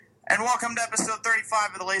And welcome to episode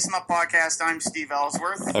 35 of the Lace 'em Up podcast. I'm Steve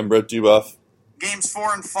Ellsworth. I'm Brett Dubuff. Games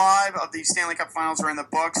 4 and 5 of the Stanley Cup Finals are in the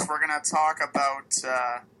books. We're going to talk about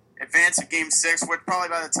advance of Game 6, which probably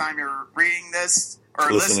by the time you're reading this,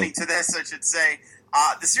 or listening to this, I should say,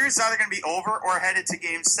 the series is either going to be over or headed to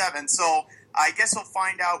Game 7. So I guess we'll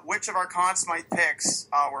find out which of our Conn Smythe picks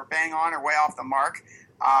were bang on or way off the mark.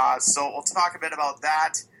 So we'll talk a bit about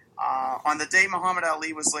that. On the day Muhammad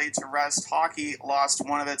Ali was laid to rest, hockey lost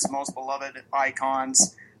one of its most beloved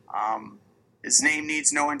icons. His name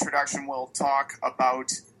needs no introduction. We'll talk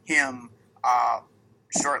about him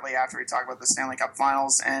shortly after we talk about the Stanley Cup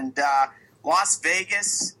Finals. And Las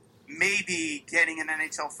Vegas may be getting an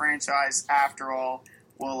NHL franchise after all.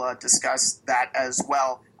 We'll discuss that as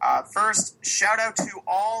well. First, shout out to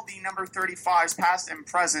all the number 35s, past and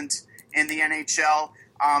present, in the NHL.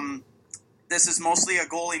 This is mostly a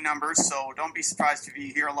goalie number, so don't be surprised if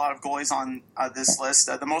you hear a lot of goalies on this list.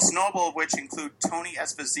 The most notable of which include Tony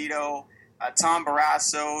Esposito, Tom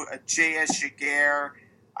Barrasso, J.S. Jaguar,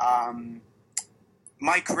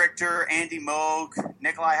 Mike Richter, Andy Moog,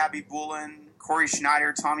 Nikolai Habibulin, Corey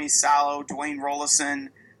Schneider, Tommy Salo, Dwayne Rollison,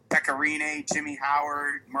 Pecorine, Jimmy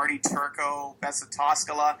Howard, Marty Turco, Bessa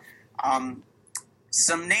Toskala.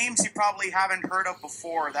 Some names you probably haven't heard of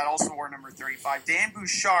before that also wore number 35. Dan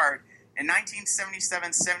Bouchard. In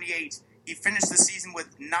 1977-78, he finished the season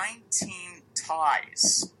with 19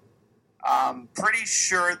 ties. Pretty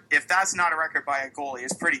sure if that's not a record by a goalie,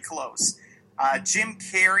 it's pretty close. Jim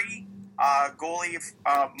Carey, goalie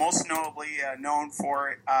most notably known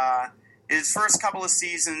for his first couple of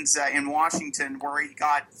seasons in Washington, where he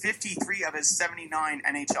got 53 of his 79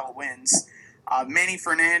 NHL wins. Manny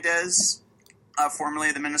Fernandez,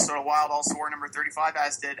 formerly the Minnesota Wild, also wore number 35,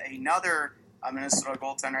 as did another Minnesota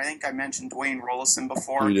goaltender. I think I mentioned Dwayne Rollison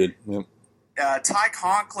before. You did, yep. Ty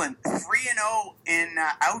Conklin, 3-0 in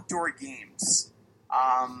outdoor games.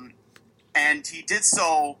 And he did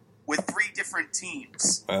so with 3 different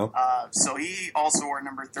teams. Wow. So he also wore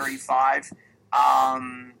number 35.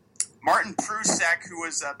 Martin Prusek, who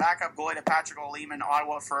was a backup goalie to Patrick O'Leam in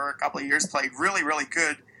Ottawa for a couple of years, played really, really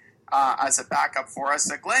good as a backup for us.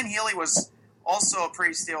 Glenn Healy was also a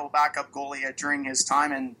pretty stable backup goalie during his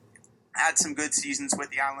time and had some good seasons with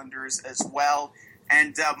the Islanders as well.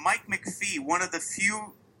 And Mike McPhee, one of the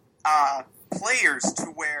few players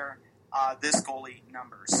to wear this goalie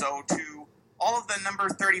number. So to all of the number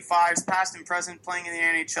 35s, past and present, playing in the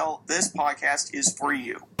NHL, this podcast is for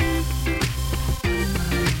you.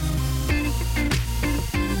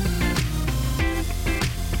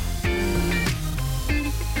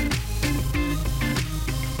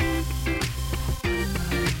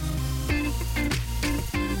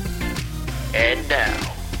 And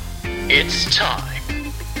now, it's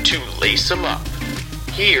time to lace 'em up.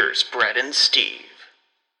 Here's Brett and Steve.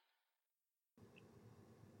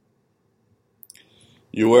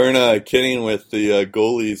 You weren't kidding with the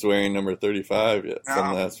goalies wearing number 35 yet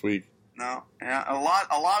from last week. No, yeah, a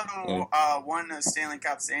lot of them won the Stanley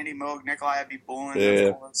Cups. Andy Moog, Nikolai Habibulin,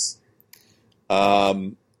 of course.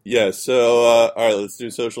 So all right, let's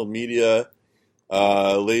do social media.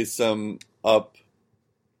 Lace 'em up.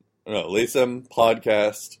 No, Lace 'em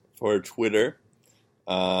podcast for Twitter.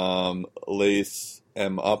 Lace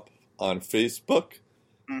 'em up on Facebook.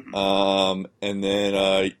 Mm-hmm. And then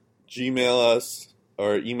Gmail us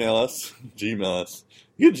or email us. Gmail us.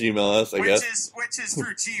 You can Gmail us, I guess. Which is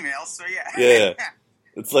through Gmail, so yeah. Yeah.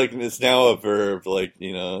 It's now a verb,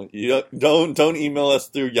 you don't email us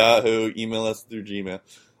through Yahoo, email us through Gmail.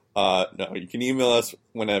 No, you can email us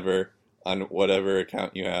whenever on whatever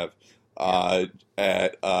account you have.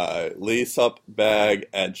 At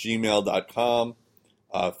laceupbag@gmail.com.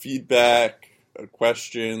 Feedback,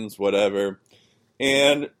 questions, whatever.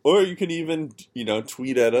 Or you can even,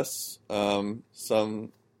 tweet at us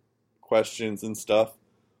some questions and stuff.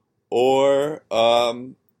 Or, go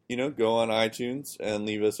on iTunes and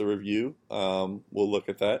leave us a review. We'll look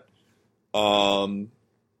at that. I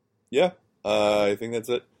think that's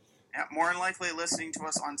it. Yeah, more than likely listening to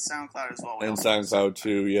us on SoundCloud as well. And SoundCloud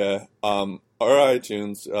too, yeah. Or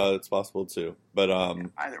iTunes, it's possible too. But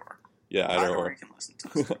either or. Yeah, either or. You can listen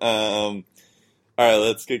to us. All right,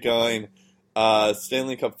 let's get going.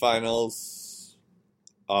 Stanley Cup Finals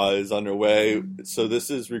is underway. So this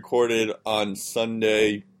is recorded on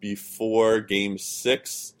Sunday before Game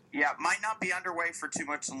 6. Yeah, might not be underway for too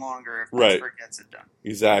much longer if Pittsburgh gets it done.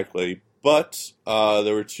 Exactly. But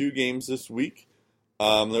there were 2 games this week.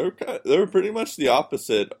 They were pretty much the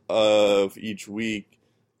opposite of each week.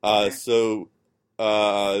 So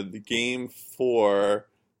the game 4,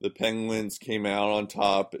 the Penguins came out on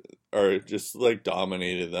top, or just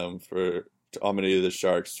dominated them for dominated the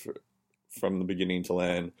Sharks from the beginning to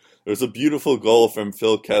end. There was a beautiful goal from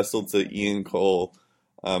Phil Kessel to Ian Cole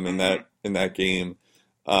in that game,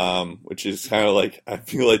 which is kind of like, I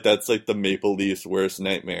feel like that's like the Maple Leafs' worst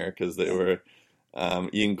nightmare, because they were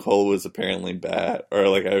Ian Cole was apparently bad, or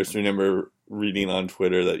like I just remember reading on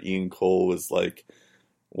Twitter that Ian Cole was like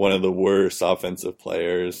one of the worst offensive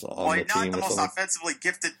players on the team. Not the most offensively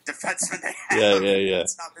gifted defenseman they have. Yeah.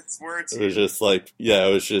 That's not his words. It was just like,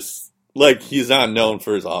 it was just like he's not known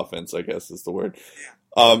for his offense, I guess is the word.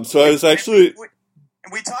 Yeah. So I was actually...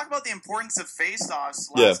 And we talked about the importance of face-offs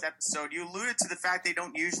last episode. You alluded to the fact they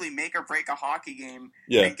don't usually make or break a hockey game.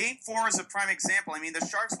 Yeah. And Game 4 is a prime example. I mean, the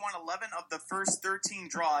Sharks won 11 of the first 13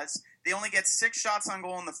 draws. They only get 6 shots on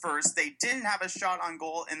goal in the first. They didn't have a shot on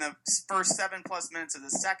goal in the first 7+ minutes of the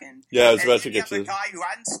second. Yeah, I was about to get to the guy who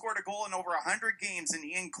hadn't scored a goal in over 100 games in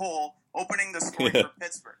Ian Cole opening the scoring for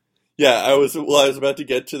Pittsburgh. Yeah, I was about to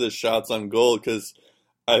get to the shots on goal, because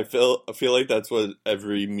I feel like that's what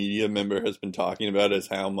every media member has been talking about, is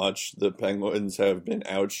how much the Penguins have been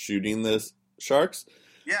out shooting the Sharks.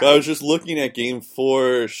 Yeah. But I was just looking at Game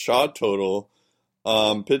 4 shot total.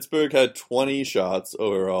 Pittsburgh had 20 shots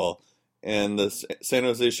overall, and the San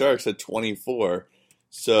Jose Sharks had 24.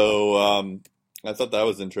 So I thought that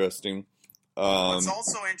was interesting. What's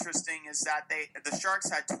also interesting is that the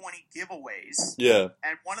Sharks had 20 giveaways. Yeah.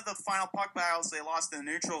 And one of the final puck battles they lost in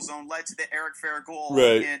the neutral zone led to the Eric Fair goal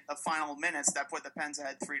in the final minutes that put the Pens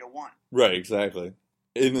ahead 3-1. Right, exactly.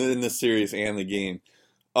 In the series and the game.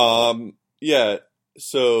 So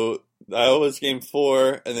that was Game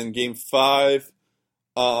 4, and then Game 5,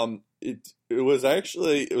 it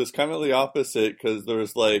was kind of the opposite, because there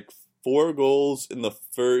was like 4 goals in the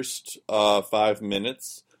first 5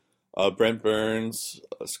 minutes. Brent Burns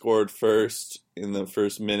scored first in the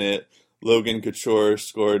first minute. Logan Couture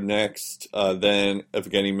scored next. Then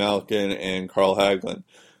Evgeny Malkin and Carl Hagelin.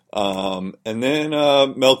 And then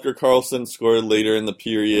Melker Karlsson scored later in the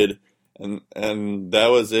period. And that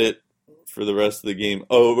was it for the rest of the game.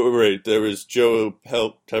 Oh, right. There was Joe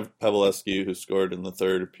Pavelski who scored in the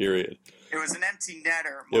third period. It was an empty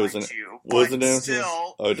netter, mind you. Was it empty?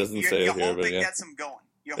 Still, it doesn't say it here, but it gets him going.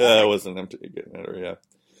 It was an empty netter, yeah.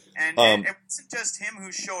 And it wasn't just him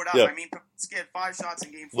who showed up. Yeah. I mean, Pavelski had 5 shots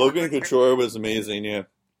in Game 4. Logan Couture was amazing, yeah.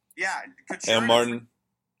 Yeah, Couture and Martin.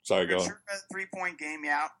 Sorry, go on. Couture had a 3-point game,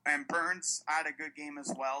 yeah. And Burns had a good game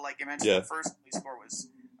as well. Like you mentioned, the first goal he scored was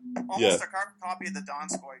almost a carbon copy of the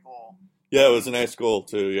Donskoy goal. Yeah, it was a nice goal,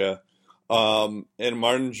 too, yeah. And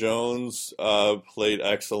Martin Jones played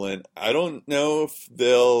excellent. I don't know if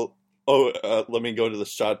they'll... let me go to the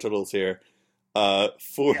shot totals here.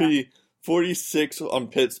 46 on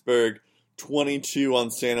Pittsburgh, 22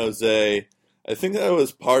 on San Jose. I think that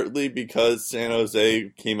was partly because San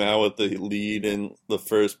Jose came out with the lead in the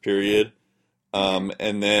first period,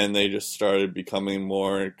 and then they just started becoming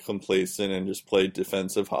more complacent and just played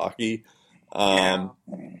defensive hockey,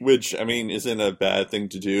 which, I mean, isn't a bad thing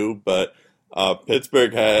to do, but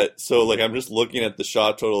Pittsburgh had... So, like, I'm just looking at the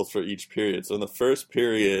shot totals for each period. So in the first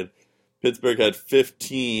period, Pittsburgh had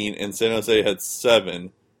 15 and San Jose had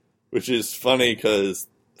 7. Which is funny because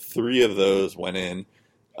 3 of those went in.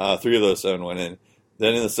 3 of those 7 went in.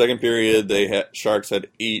 Then in the second period, Sharks had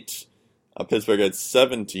 8. Pittsburgh had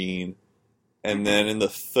 17. And then in the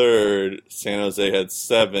third, San Jose had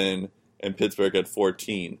 7, and Pittsburgh had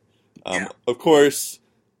 14. Of course,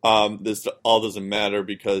 this all doesn't matter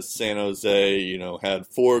because San Jose, had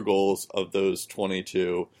 4 goals of those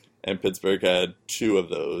 22, and Pittsburgh had 2 of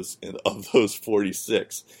those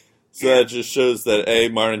 46. So that just shows that,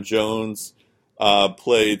 Martin Jones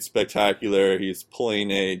played spectacular. He's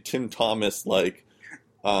playing a Tim Thomas-like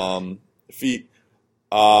feat.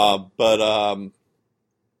 But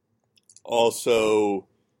also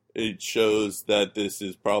it shows that this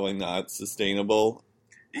is probably not sustainable.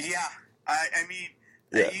 Yeah. I mean,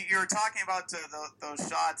 you were talking about those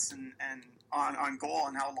shots and on goal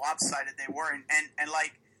and how lopsided they were. And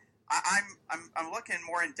like, I'm looking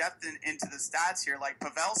more in depth into the stats here. Like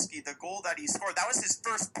Pavelski, the goal that he scored, that was his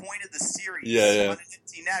first point of the series. On an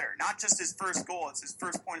empty netter. Not just his first goal; it's his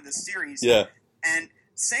first point of the series. Yeah. And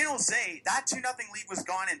San Jose, that 2-0 lead was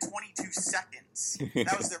gone in 22 seconds.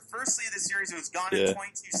 That was their first lead of the series. It was gone in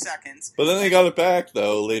 22 seconds. But then they got it back,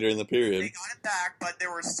 though, later in the period. They got it back, but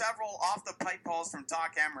there were several off-the-pipe calls from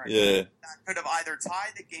Doc Emmerich that could have either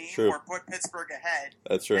tied the game or put Pittsburgh ahead.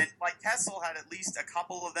 That's true. And, Kessel had at least a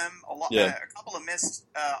couple of them, a couple of missed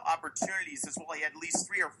opportunities as well. He had at least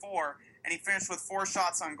 3 or 4, and he finished with 4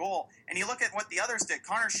 shots on goal. And you look at what the others did.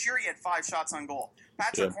 Connor Sheary had 5 shots on goal.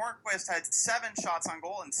 Patrick Hornquist had 7 shots on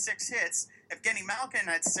goal and 6 hits. Evgeny Malkin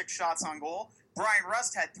had 6 shots on goal. Brian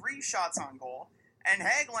Rust had 3 shots on goal, and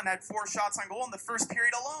Hagelin had 4 shots on goal in the first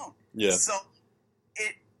period alone. Yeah. So,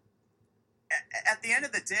 at the end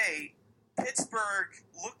of the day, Pittsburgh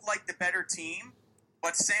looked like the better team,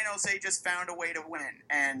 but San Jose just found a way to win,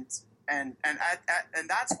 and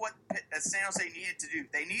that's what San Jose needed to do.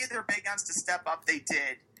 They needed their big guns to step up. They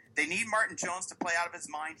did. They need Martin Jones to play out of his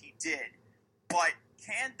mind. He did. But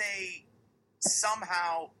can they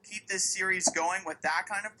somehow keep this series going with that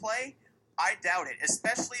kind of play? I doubt it,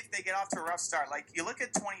 especially if they get off to a rough start. Like, you look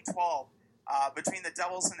at 2012 between the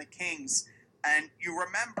Devils and the Kings, and you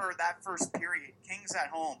remember that first period, Kings at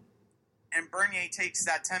home, and Bernier takes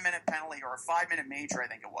that 10-minute penalty, or a 5-minute major, I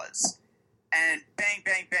think it was. And bang,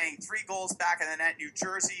 bang, bang, 3 goals back in the net. New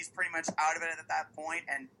Jersey's pretty much out of it at that point,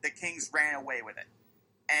 and the Kings ran away with it.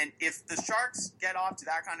 And if the Sharks get off to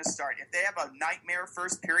that kind of start, if they have a nightmare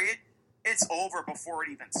first period, it's over before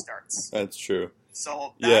it even starts. That's true.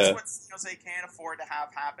 So that's what San Jose can't afford to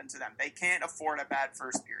have happen to them. They can't afford a bad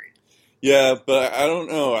first period. Yeah, but I don't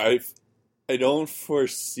know. I don't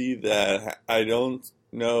foresee that. I don't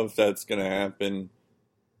know if that's going to happen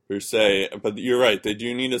per se. But you're right. They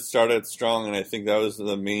do need to start out strong, and I think that was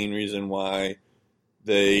the main reason why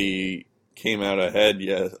they came out ahead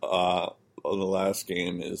on the last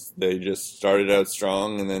game, is they just started out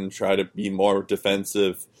strong and then try to be more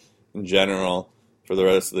defensive in general for the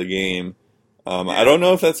rest of the game. I don't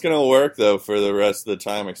know if that's going to work, though, for the rest of the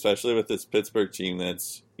time, especially with this Pittsburgh team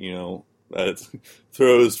that's, that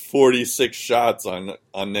throws 46 shots on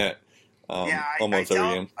net almost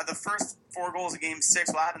every game. The first 4 goals of Game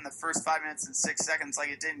 6 will happen in the first 5 minutes and 6 seconds like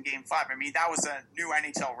it did in Game 5. I mean, that was a new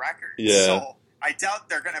NHL record. Yeah. So I doubt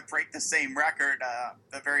they're going to break the same record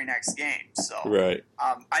the very next game. So right.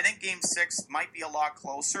 I think Game 6 might be a lot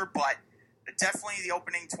closer, but definitely the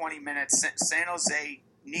opening 20 minutes, San Jose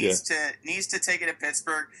needs to take it to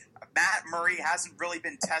Pittsburgh. Matt Murray hasn't really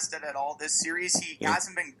been tested at all this series. He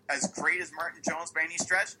hasn't been as great as Martin Jones by any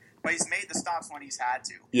stretch, but he's made the stops when he's had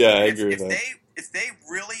to. Yeah, I agree with that. If they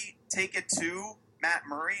really take it to Matt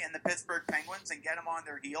Murray and the Pittsburgh Penguins and get them on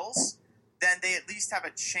their heels, then they at least have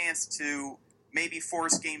a chance to maybe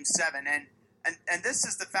force Game 7. And this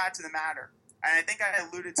is the fact of the matter. And I think I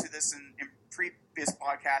alluded to this in previous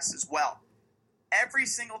podcasts as well. Every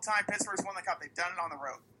single time Pittsburgh's won the Cup, they've done it on the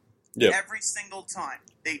road. Yep. Every single time.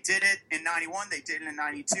 They did it in 91, they did it in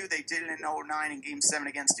 92, they did it in 09 in Game 7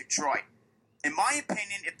 against Detroit. In my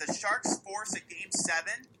opinion, if the Sharks force a Game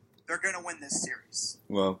 7, they're going to win this series.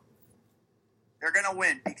 Well, they're going to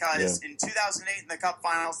win because in 2008 in the Cup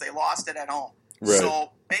Finals, they lost it at home. Right.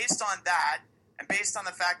 So based on that, and based on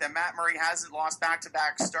the fact that Matt Murray hasn't lost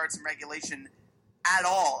back-to-back starts in regulation at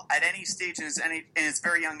all at any stage in his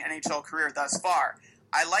very young NHL career thus far,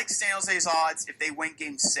 I like San Jose's odds if they win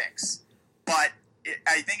Game 6. But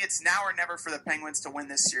I think it's now or never for the Penguins to win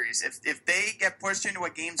this series. If they get pushed into a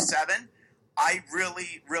Game 7, I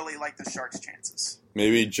really, really like the Sharks' chances.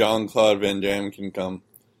 Maybe Jean-Claude Van Damme can come.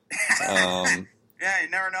 Yeah, you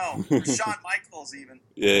never know. Shawn Michaels even.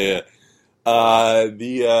 Yeah. All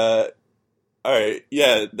right.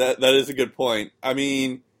 Yeah, that is a good point. I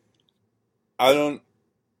mean,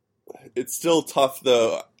 it's still tough,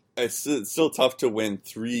 though. It's still tough to win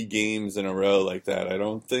 3 games in a row like that. I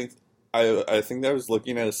think I was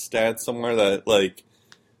looking at a stat somewhere that,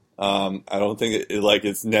 I don't think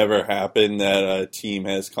it's never happened that a team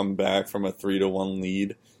has come back from a 3-1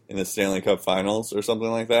 lead in the Stanley Cup Finals or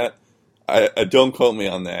something like that. I don't quote me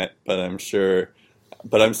on that, but I'm sure.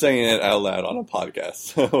 But I'm saying it out loud on a podcast.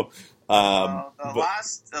 So,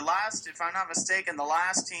 the last, if I'm not mistaken, the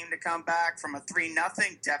last team to come back from a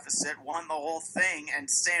 3-0 deficit won the whole thing, and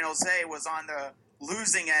San Jose was on the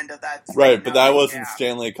losing end of that. Right, but that wasn't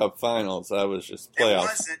Stanley Cup Finals. That was just playoffs. It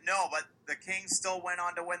wasn't, no, but the Kings still went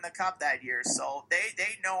on to win the Cup that year, so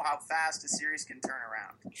they know how fast a series can turn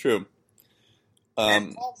around. True.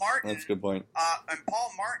 And Paul Martin, that's a good point. And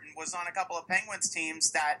Paul Martin was on a couple of Penguins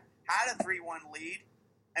teams that had a 3-1 lead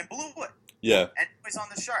and blew it. Yeah. And he was on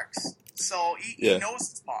the Sharks. So he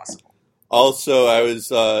knows it's possible.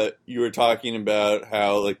 Also, you were talking about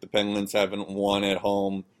how the Penguins haven't won at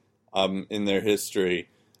home in their history.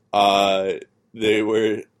 They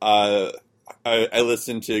were I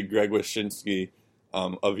listened to Greg Wyshynski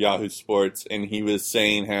of Yahoo Sports, and he was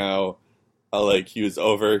saying how he was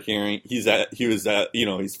overhearing. He's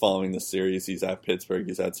following the series. He's at Pittsburgh.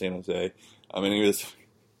 He's at San Jose. And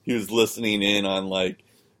he was listening in on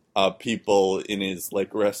people in his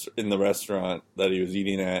in the restaurant that he was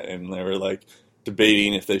eating at, and they were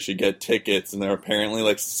debating if they should get tickets, and they're apparently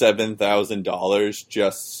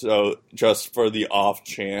 $7,000 just for the off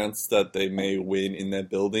chance that they may win in that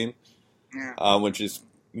building, which is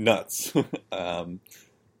nuts.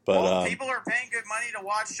 Well, people are paying good money to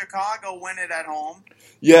watch Chicago win it at home.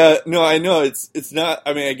 Yeah, no, I know it's not.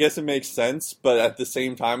 I mean, I guess it makes sense, but at the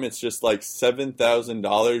same time, it's just like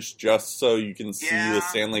 $7,000 just so you can see the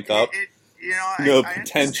Stanley Cup. I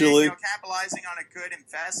potentially capitalizing on a good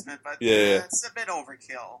investment, but it's a bit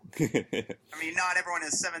overkill. I mean, not everyone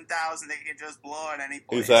is 7,000; they can just blow at any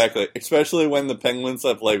place. Exactly, especially when the Penguins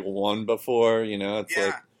have like won before. It's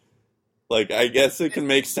like I guess it can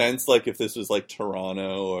make sense. Like if this was like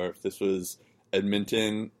Toronto, or if this was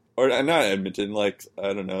Edmonton, or not Edmonton, like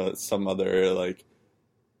I don't know, some other like.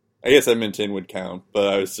 I guess Edmonton would count,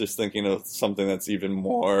 but I was just thinking of something that's even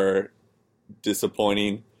more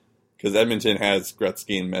disappointing. Because Edmonton has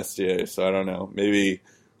Gretzky and Messier, so I don't know. Maybe,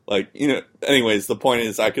 anyways, the point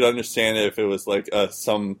is I could understand it if it was like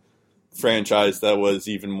some franchise that was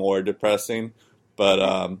even more depressing. But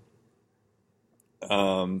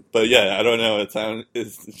yeah, I don't know. It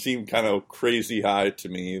seemed kind of crazy high to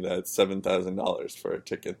me, that $7,000 for a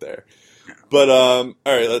ticket there. But, all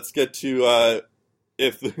right, let's get to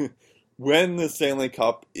when the Stanley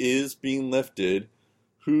Cup is being lifted,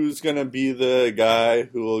 who's going to be the guy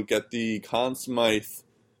who will get the Conn Smythe,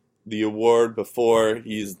 the award before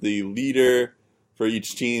he's the leader for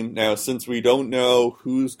each team? Now, since we don't know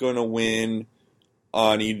who's going to win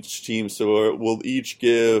on each team, so we'll each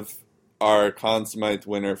give our Conn Smythe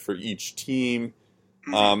winner for each team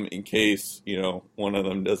in case, one of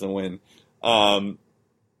them doesn't win.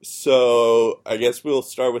 So I guess we'll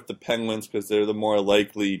start with the Penguins because they're the more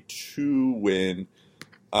likely to win.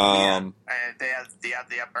 They have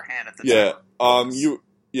the upper hand at the time.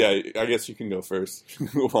 I guess you can go first.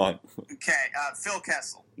 Move on. Okay, Phil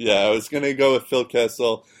Kessel. Yeah, I was gonna go with Phil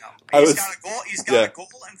Kessel. He's got a goal. He's got a goal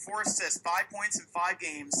and 4 assists, 5 points in 5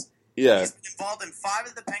 games. Yeah, he's been involved in 5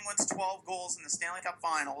 of the Penguins' 12 goals in the Stanley Cup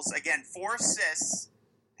Finals. Again, 4 assists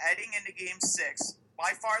heading into Game 6.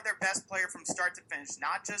 By far their best player from start to finish,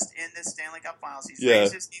 not just in the Stanley Cup Finals. He's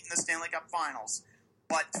raised his team in the Stanley Cup Finals.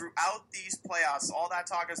 But throughout these playoffs, all that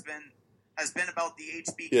talk has been about the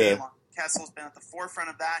HBK line. Kessel's been at the forefront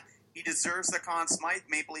of that. He deserves the Conn Smythe.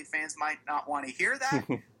 Maple Leaf fans might not want to hear that,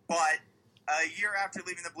 but a year after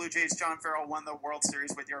leaving the Blue Jays, John Farrell won the World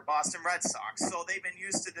Series with your Boston Red Sox. So they've been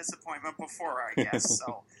used to disappointment before, I guess.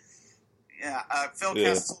 So, Phil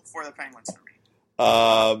Kessel for the Penguins for me.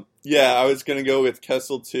 I was going to go with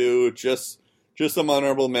Kessel too. Just some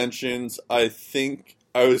honorable mentions. I think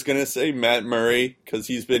I was going to say Matt Murray because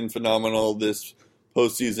he's been phenomenal this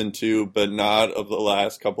postseason too, but not of the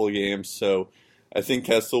last couple of games. So I think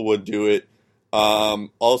Kessel would do it.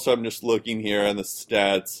 Also, I'm just looking here on the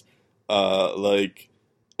stats. If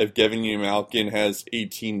Evgeny Malkin has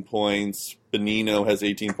 18 points, Bonino has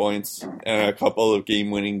 18 points, and a couple of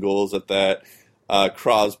game-winning goals at that.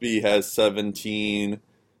 Crosby has 17.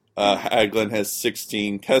 Hagelin has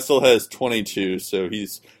 16. Kessel has 22, so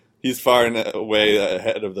he's far and away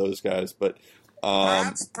ahead of those guys. But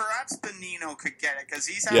perhaps Bonino could get it because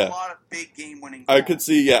he's had a lot of big game-winning goals. I could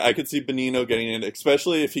see Bonino getting it,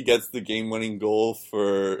 especially if he gets the game-winning goal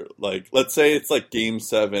for let's say it's Game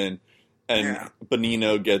 7, and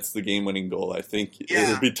Bonino gets the game-winning goal. I think it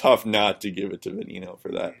would be tough not to give it to Bonino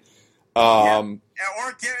for that. Or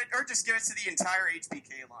just give it to the entire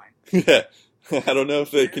HBK line. Yeah. I don't know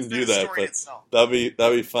if they can do that, but that'd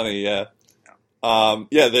be funny. Yeah.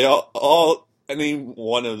 They all any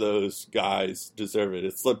one of those guys deserve it.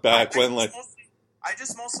 It's back when I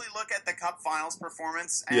just mostly look at the Cup Finals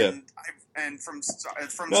performance, and from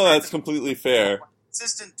that's completely fair.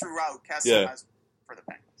 Consistent throughout. Kessel has for the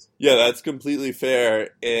Penguins. Yeah, that's completely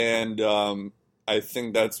fair, and I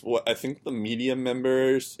think the media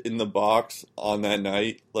members in the box on that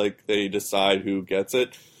night, they decide who gets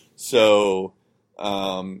it. So,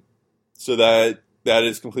 that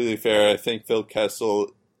is completely fair. I think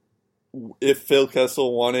if Phil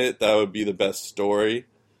Kessel won it, that would be the best story.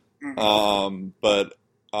 Mm-hmm.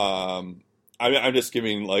 I'm just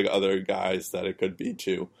giving other guys that it could be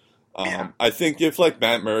too. I think if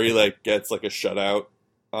Matt Murray gets a shutout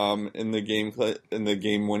in the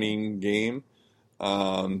game-winning game,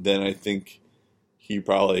 then I think he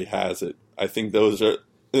probably has it. I think those are,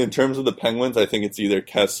 in terms of the Penguins, I think it's either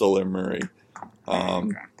Kessel or Murray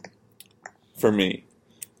for me.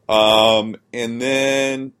 And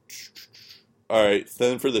then, all right,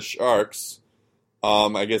 then for the Sharks,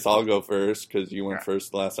 I guess I'll go first because you went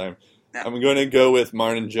first last time. Yeah. I'm going to go with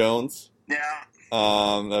Martin Jones. Yeah.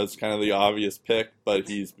 That's kind of the obvious pick, but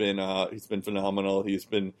he's been phenomenal. He's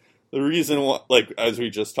been the reason why, as we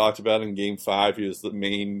just talked about in Game 5, he was the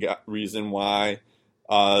main reason why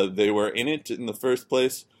they were in it in the first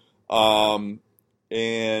place.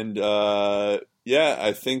 Yeah,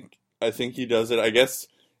 I think he does it. I guess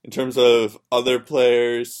in terms of other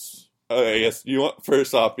players, I guess you want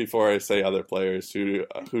first off before I say other players, who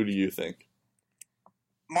do you think?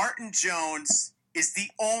 Martin Jones is the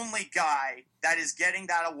only guy that is getting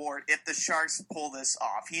that award if the Sharks pull this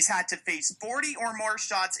off. He's had to face 40 or more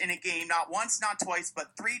shots in a game, not once, not twice,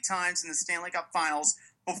 but 3 times in the Stanley Cup Finals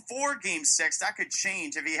before Game 6. That could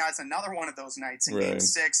change if he has another one of those nights in Game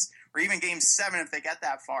 6 or even Game 7 if they get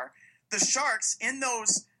that far. The Sharks, in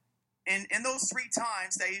those 3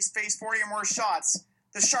 times that he's faced 40 or more shots,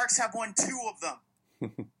 the Sharks have won 2 of them.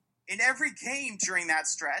 In every game during that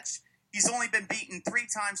stretch, he's only been beaten 3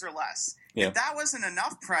 times or less. Yeah. If that wasn't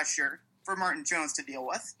enough pressure for Martin Jones to deal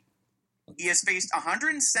with, he has faced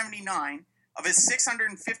 179 of his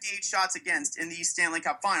 658 shots against in the Stanley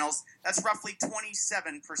Cup Finals. That's roughly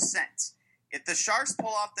 27%. If the Sharks pull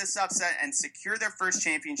off this upset and secure their first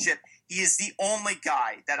championship, he is the only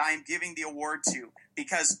guy that I am giving the award to,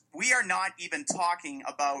 because we are not even talking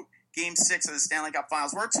about Game 6 of the Stanley Cup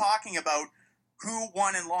Finals. We're talking about who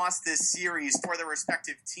won and lost this series for their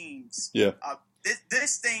respective teams. Yeah.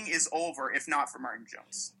 This thing is over if not for Martin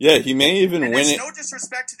Jones. Yeah, he may even win it. No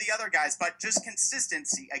disrespect to the other guys, but just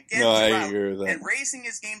consistency against I agree with that. And raising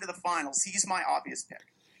his game to the finals. He's my obvious pick.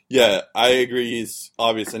 Yeah, I agree. He's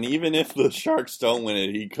obvious, and even if the Sharks don't win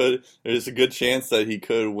it, there's a good chance that he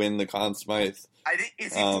could win the Conn Smythe. I think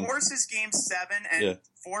if he forces Game 7 and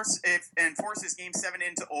forces Game 7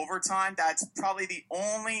 into overtime, that's probably the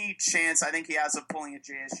only chance I think he has of pulling a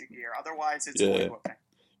J.S. Jaguar. Otherwise, it's way whipping.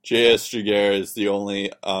 J.S. Jaguar is the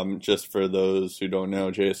only, just for those who don't know,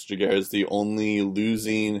 J.S. Jaguar is the only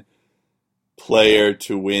losing player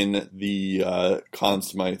to win the Conn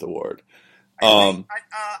Smythe Award. I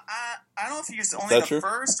don't know if he's only the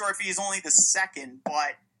first or if he's only the second,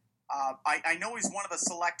 but I know he's one of a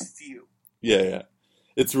select few. Yeah.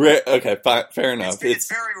 It's rare. Okay, fair enough.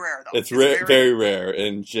 It's very rare, though. It's very rare,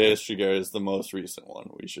 and J.S. Jaguar is the most recent one.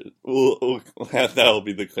 That'll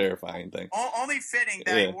be the clarifying thing. Only fitting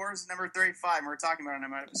that he wore number 35, and we're talking about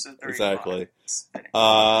him at episode 35. Exactly.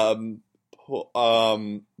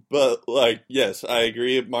 But, yes, I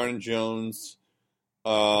agree. Martin Jones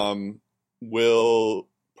will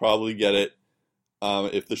probably get it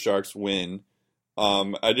if the Sharks win.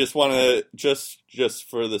 I just want to, just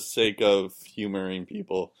for the sake of humoring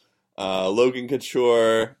people, Logan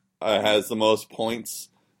Couture has the most points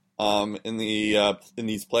in these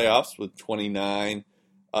playoffs with 29.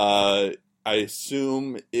 I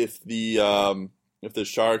assume if the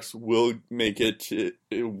Sharks will make it to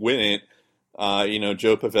win it,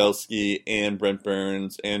 Joe Pavelski and Brent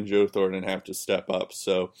Burns and Joe Thornton have to step up.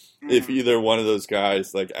 So if either one of those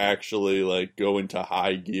guys actually go into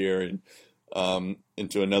high gear and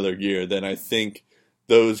into another gear, then I think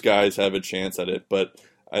those guys have a chance at it. But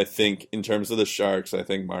I think in terms of the Sharks, I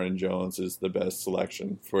think Martin Jones is the best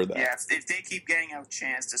selection for that. Yeah, if they keep getting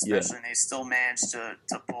outchanced, especially, and they still manage to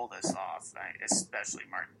pull this off, especially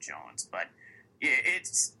Martin Jones. But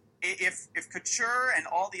it's if Couture and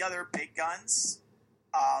all the other big guns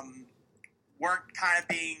weren't kind of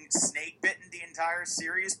being snake bitten the entire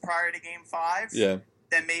series prior to Game 5,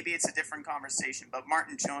 then maybe it's a different conversation. But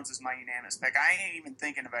Martin Jones is my unanimous pick. I ain't even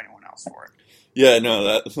thinking of anyone else for it. Yeah, no,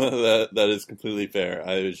 that is completely fair.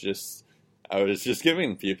 I was just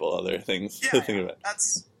giving people other things to think about.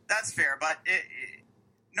 That's fair, but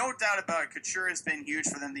no doubt about it, Couture has been huge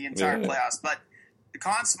for them the entire playoffs. But the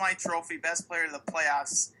Conn Smythe Trophy, best player of the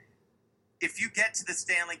playoffs, if you get to the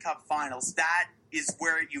Stanley Cup Finals, that is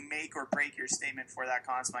where you make or break your statement for that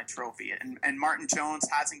Conn Smythe Trophy. And Martin Jones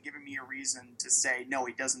hasn't given me a reason to say, no,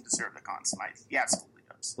 he doesn't deserve the Conn Smythe. He absolutely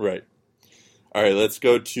does. Right. All right, let's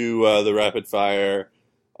go to the rapid fire.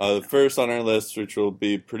 The first on our list, which will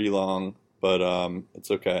be pretty long, but it's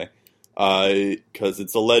okay, because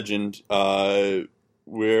it's a legend. So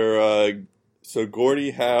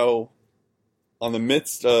Gordie Howe, on the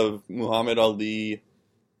midst of Muhammad Ali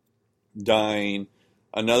dying,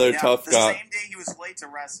 another tough guy. The same day he was laid to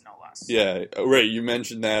rest, no less. Yeah, right. You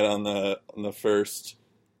mentioned that on the first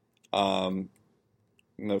couple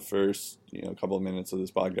of minutes of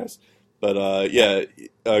this podcast. But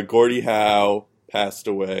Gordie Howe passed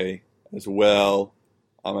away as well.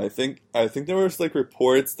 I think there was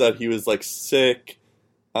reports that he was sick.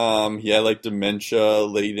 He had dementia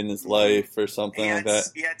late in his life or something like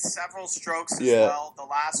that. He had several strokes as well. The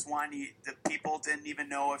last one, the people didn't even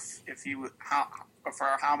know if he would for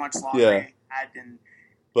how much longer he had.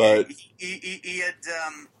 But he had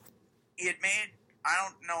made I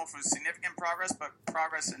don't know if it was significant progress, but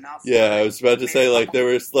progress enough. Yeah, I was about to say, like, there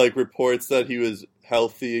was, like, reports that he was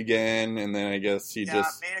healthy again, and then I guess he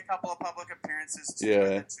just... made a couple of public appearances, too,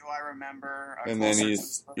 Yeah. Two I remember. And then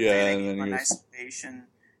he's... Yeah, and then he was... nice ovation.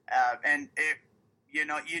 And it, you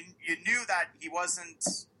knew that he wasn't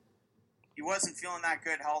feeling that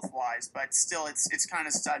good health-wise, but still, it's kind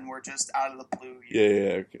of sudden. We're just out of the blue.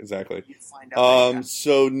 Yeah, exactly. You find out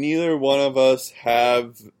so neither one of us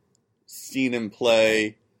have seen him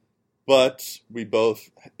play, but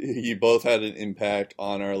he both had an impact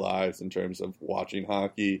on our lives in terms of watching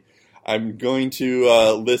hockey. I'm going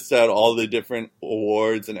to list out all the different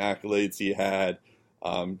awards and accolades he had,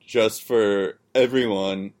 just for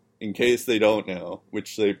everyone, in case they don't know,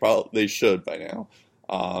 which they should by now,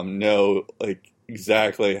 know like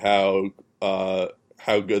exactly how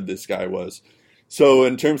good this guy was. So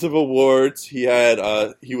in terms of awards, he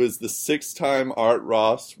was the 6-time Art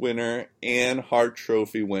Ross winner and Hart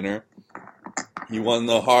Trophy winner. He won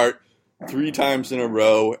the Hart 3 times in a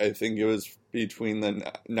row. I think it was between the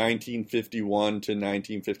 1951 to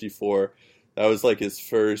 1954. That was like his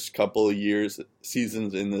first couple of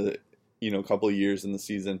seasons in the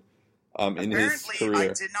season. In his career. I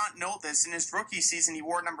did not know this. In his rookie season, he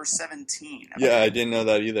wore number 17. Yeah, I didn't know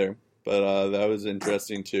that either, but that was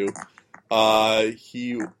interesting too.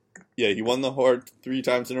 He won the Hart 3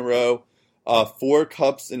 times in a row. 4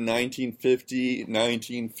 cups in 1950,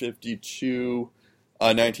 1952,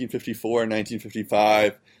 1954, and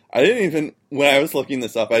 1955. When I was looking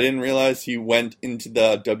this up, I didn't realize he went into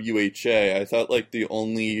the WHA. I thought like the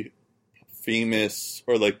only famous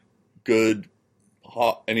or like good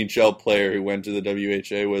NHL player who went to the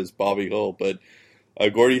WHA was Bobby Hull, but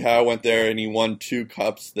Gordie Howe went there and he won 2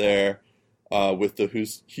 cups there with the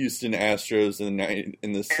Houston Astros in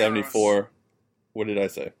the 74. What did I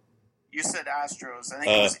say? You said Astros. I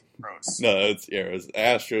think it was Astros. No, it's Arrows.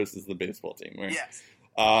 Astros is the baseball team, right? Yes.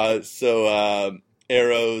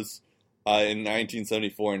 Arrows in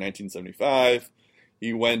 1974 and 1975.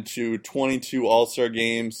 He went to 22 All-Star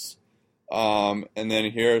games. And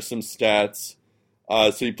then here are some stats.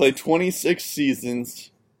 So he played 26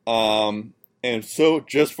 seasons. And so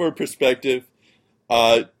just for perspective,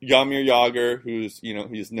 Jaromir Jagr,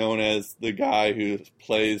 he's known as the guy who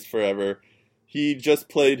plays forever, he just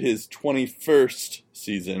played his 21st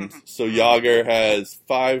season. So Jagr has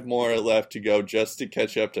 5 more left to go just to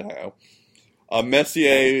catch up to Howe.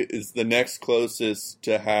 Messier is the next closest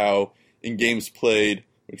to Howe in games played,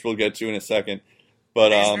 which we'll get to in a second.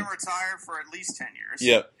 But he's been retired for at least 10 years.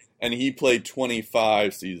 Yep, and he played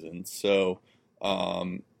 25 seasons. So,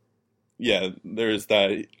 there's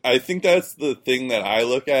that. I think that's the thing that I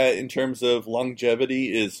look at in terms of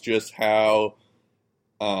longevity is just how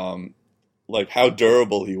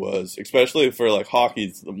durable he was, especially for like hockey.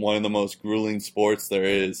 It's one of the most grueling sports there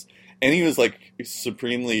is. And he was like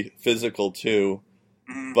supremely physical too,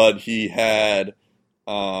 but he had,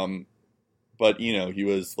 he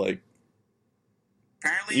was like.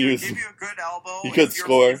 Apparently, he would give you a good elbow. He could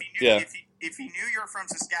score. If he knew you're from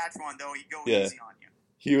Saskatchewan, though, he'd go easy on you.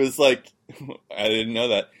 He was like, I didn't know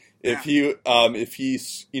that. If he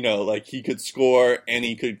could score and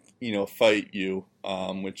he could, fight you,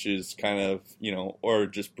 which is kind of, or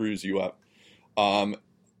just bruise you up, and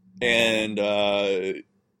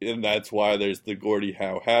that's why there's the Gordie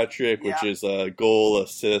Howe hat trick, which is a goal,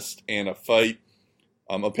 assist, and a fight.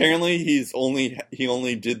 Apparently, he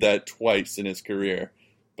only did that twice in his career,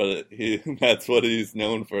 but that's what he's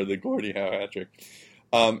known for, the Gordie Howe hat trick.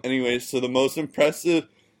 Anyway, so the most impressive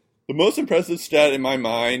stat in my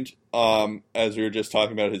mind, as we were just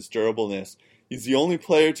talking about his durableness, he's the only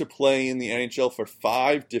player to play in the NHL for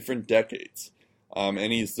 5 different decades.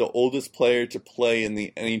 And he's the oldest player to play in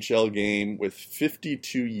the NHL game with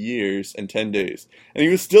 52 years and 10 days. And he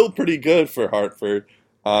was still pretty good for Hartford.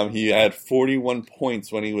 He had 41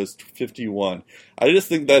 points when he was 51. I just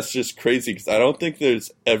think that's just crazy because I don't think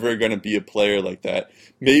there's ever going to be a player like that.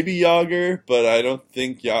 Maybe Jagr, but I don't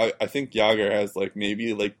think I think Jagr has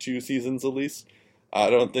maybe 2 seasons at least.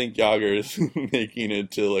 I don't think Jagr is making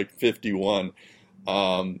it to 51.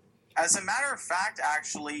 As a matter of fact,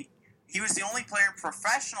 actually, he was the only player in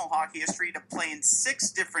professional hockey history to play in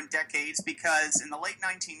 6 different decades because in the late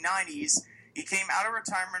 1990s, he came out of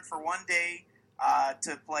retirement for one day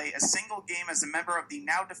to play a single game as a member of the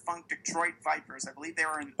now-defunct Detroit Vipers. I believe they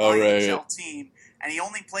were an IHL team, and he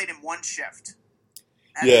only played in 1 shift.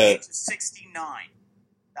 At the age of 69,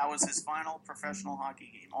 that was his final professional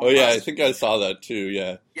hockey game. I think I saw that too,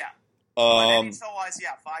 yeah. Yeah. But NHL-wise,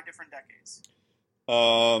 5 different decades.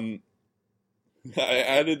 I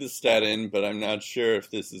added the stat in, but I'm not sure if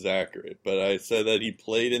this is accurate. But I said that he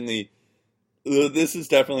played in the This is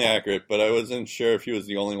definitely accurate, but I wasn't sure if he was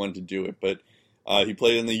the only one to do it. But he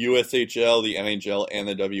played in the USHL, the NHL, and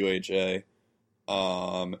the WHA.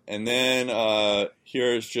 And then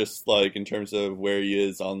here's just like in terms of where he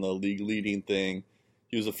is on the league leading thing.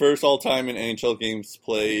 He was the first all-time in NHL games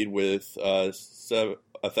played with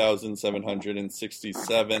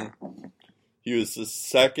 1,767. He was the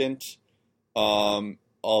second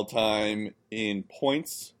all-time in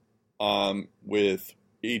points with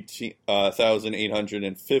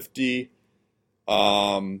 1,850.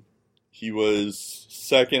 He was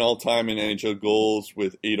second all-time in NHL goals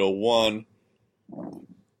with 801.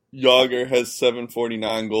 Yager has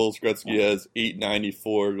 749 goals. Gretzky has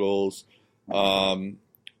 894 goals. And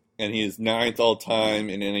he is ninth all-time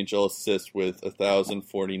in NHL assists with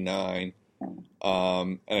 1,049.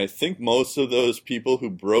 And I think most of those people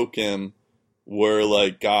who broke him were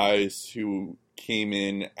like guys who came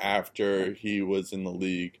in after he was in the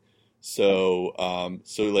league. So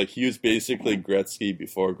like he was basically Gretzky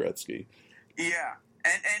before Gretzky. Yeah.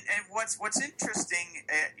 And what's interesting,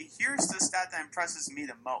 here's the stat that impresses me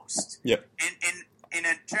the most. Yep. In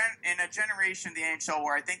a generation of the NHL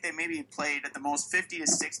where I think they maybe played at the most 50 to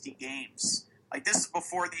 60 games. Like this is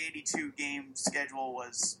before the 82 game schedule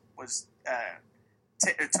was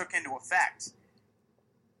took into effect.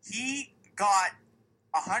 He got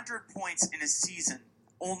 100 points in a season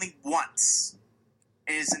only once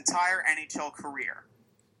in his entire NHL career.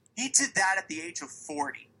 He did that at the age of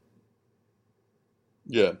 40.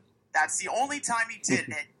 Yeah. That's the only time he did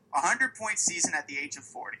it. 100-point season at the age of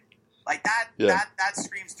 40. Like that, that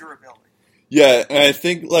screams durability. Yeah, and I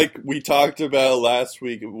think like we talked about last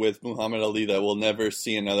week with Muhammad Ali that we'll never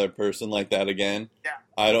see another person like that again. Yeah.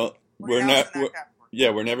 We're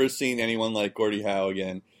never seeing anyone like Gordie Howe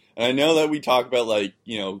again. And I know that we talk about like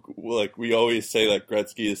we always say that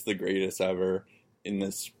Gretzky is the greatest ever in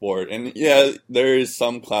this sport. And yeah, there is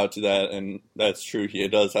some clout to that, and that's true. He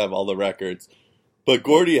does have all the records. But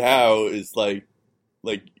Gordie Howe is like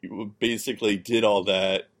basically did all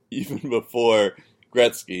that even before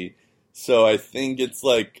Gretzky. So I think it's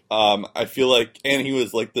like, I feel like, and he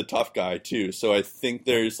was like the tough guy too. So I think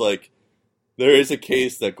there is a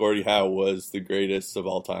case that Gordie Howe was the greatest of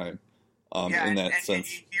all time, in that sense. And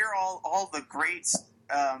you hear all the greats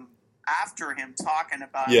after him talking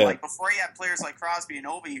about like before he had players like Crosby and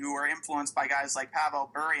Ovi who were influenced by guys like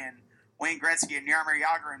Pavel Bure and Wayne Gretzky and Jaromir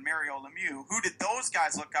Jagr and Mario Lemieux. Who did those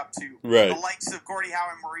guys look up to? Right. The likes of Gordie Howe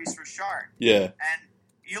and Maurice Richard. Yeah. And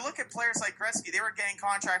you look at players like Gretzky, they were getting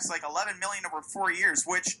contracts like $11 million over 4 years,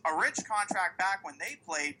 which a rich contract back when they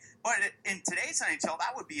played. But in today's NHL,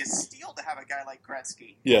 that would be a steal to have a guy like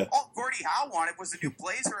Gretzky. Yeah. All Gordie Howe wanted was a new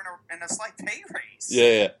blazer and a slight pay raise.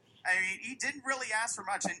 Yeah. I mean, he didn't really ask for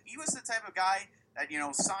much, and he was the type of guy that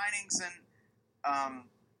signings and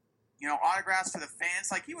autographs for the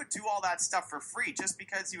fans. Like he would do all that stuff for free just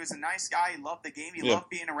because he was a nice guy. He loved the game. He loved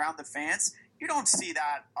being around the fans. You don't see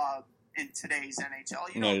that in today's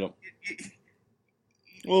NHL. You don't.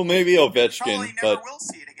 Well, maybe Ovechkin, probably never will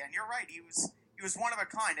see it again. You're right. He was one of a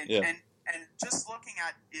kind, and just looking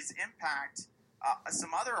at his impact,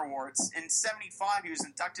 some other awards in '75, he was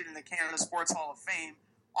inducted in the Canada Sports Hall of Fame.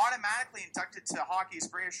 Automatically inducted to hockey's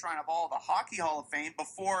greatest shrine of all, the Hockey Hall of Fame,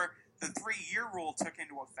 before the 3-year rule took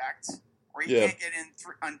into effect, where you can't get in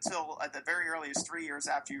until at the very earliest 3 years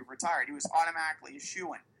after you retired. He was automatically a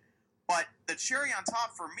shoo-in. But the cherry on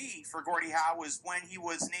top for me, for Gordie Howe, was when he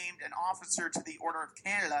was named an officer to the Order of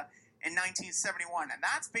Canada in 1971. And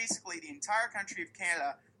that's basically the entire country of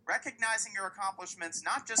Canada recognizing your accomplishments,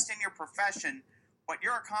 not just in your profession, but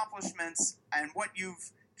your accomplishments and what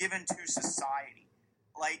you've given to society.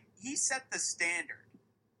 Like, he set the standard.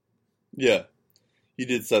 Yeah, he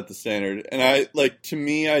did set the standard. And to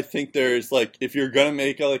me, I think there's, like, if you're going to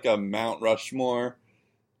make, a Mount Rushmore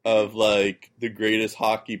of, like, the greatest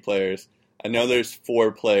hockey players, I know there's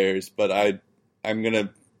 4 players, but I'm going to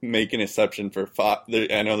make an exception for 5.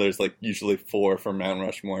 I know there's, usually 4 for Mount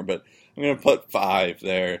Rushmore, but I'm going to put 5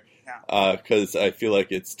 there because I feel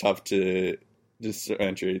like it's tough to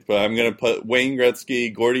differentiate. But I'm going to put Wayne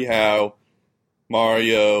Gretzky, Gordie Howe,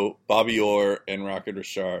 Mario, Bobby Orr, and Rocket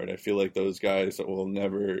Richard. I feel like those guys we'll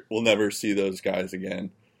never see those guys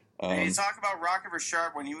again. And you talk about Rocket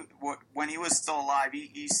Richard when he was still alive.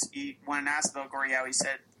 He when asked about Gordie Howe, he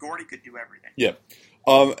said Gordie could do everything. Yeah.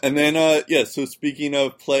 And then so speaking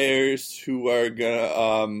of players who are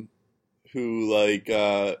gonna who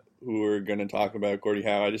are gonna talk about Gordie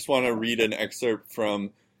Howe, I just want to read an excerpt from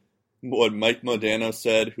what Mike Modano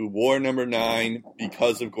said, who wore number 9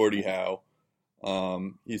 because of Gordie Howe.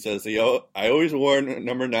 He says, I always wore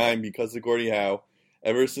number 9 because of Gordie Howe.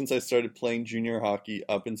 Ever since I started playing junior hockey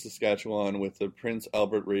up in Saskatchewan with the Prince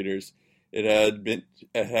Albert Raiders, it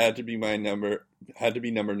had to be number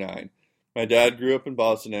 9. My dad grew up in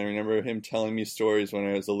Boston, and I remember him telling me stories when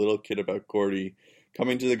I was a little kid about Gordie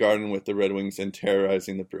coming to the Garden with the Red Wings and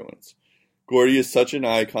terrorizing the Bruins. Gordie is such an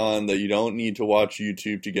icon that you don't need to watch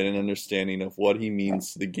YouTube to get an understanding of what he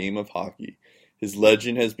means to the game of hockey. His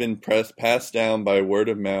legend has been passed down by word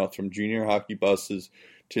of mouth from junior hockey buses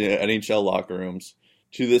to NHL locker rooms.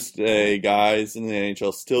 To this day, guys in the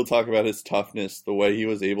NHL still talk about his toughness, the way he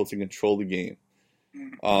was able to control the game.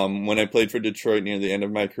 When I played for Detroit near the end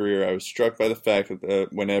of my career, I was struck by the fact that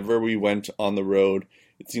whenever we went on the road,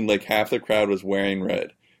 it seemed like half the crowd was wearing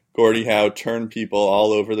red. Gordie Howe turned people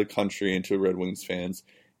all over the country into Red Wings fans.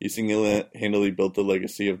 He single-handedly built the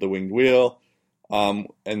legacy of the winged wheel. This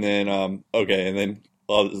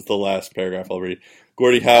is the last paragraph I'll read.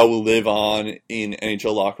 Gordie Howe will live on in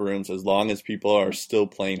NHL locker rooms as long as people are still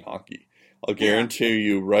playing hockey. I'll guarantee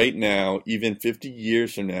you right now, even 50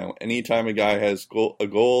 years from now, anytime a guy has a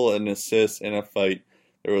goal, an assist, and a fight,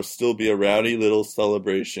 there will still be a rowdy little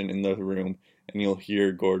celebration in the room, and you'll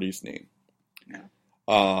hear Gordie's name.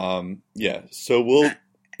 So we'll...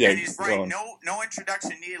 and he's right. No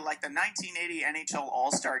introduction needed. Like the 1980 NHL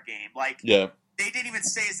All-Star Game. They didn't even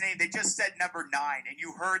say his name. They just said number 9, and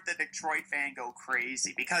you heard the Detroit fan go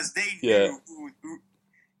crazy because they knew who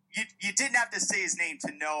you didn't have to say his name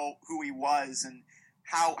to know who he was and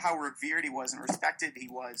how revered he was and respected he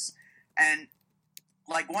was. And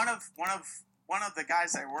like one of the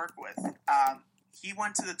guys I work with, he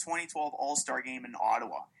went to the 2012 All-Star Game in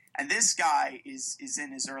Ottawa, and this guy is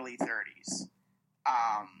in his early 30s,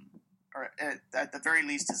 or at the very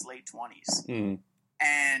least his late 20s,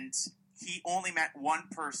 and he only met one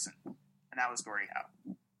person, and that was Gordie Howe.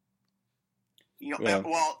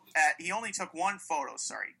 He only took one photo,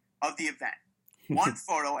 of the event. One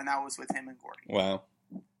photo, and that was with him and Gordie. Wow.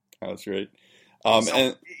 That was great.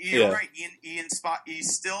 You're right.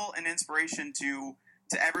 He's still an inspiration to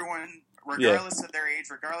everyone, regardless of their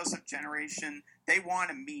age, regardless of generation. They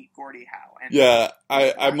want to meet Gordie Howe. And that's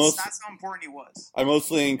how important he was. I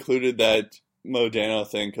mostly included that Modano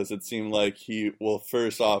thing because it seemed like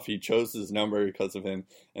first off, he chose his number because of him,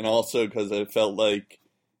 and also because it felt like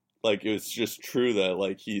it was just true that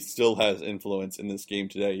like he still has influence in this game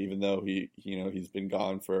today, even though he's been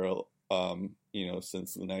gone for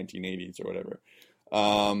since the 1980s or whatever.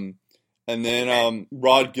 And then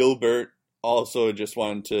Rod Gilbert also just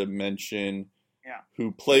wanted to mention,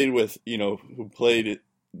 who played with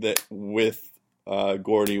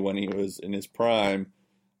Gordie when he was in his prime.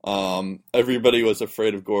 Everybody was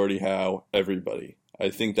afraid of Gordie Howe. Everybody. I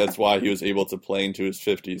think that's why he was able to play into his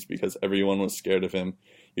 50s, because everyone was scared of him.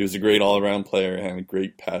 He was a great all-around player and had a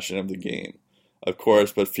great passion of the game, of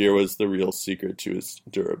course, but fear was the real secret to his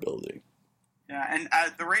durability. Yeah, and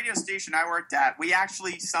at the radio station I worked at, we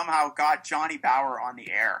actually somehow got Johnny Bower on the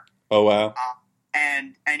air. Oh, wow.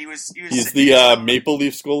 And he's the Maple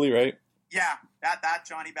Leaf goalie, right? Yeah, that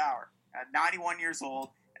Johnny Bower, at 91 years old.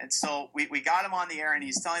 And so we got him on the air, and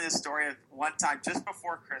he's telling this story of one time just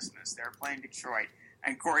before Christmas. They were playing Detroit,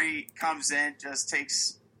 and Gordie comes in, just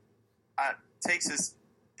takes his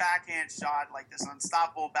backhand shot, like this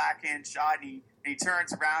unstoppable backhand shot, and he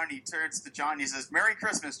turns around, and he turns to John, and he says, "Merry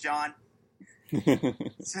Christmas, John." and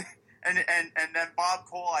then Bob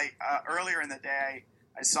Cole, earlier in the day,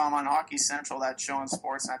 I saw him on Hockey Central, that show on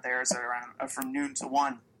Sportsnet there, so around from noon to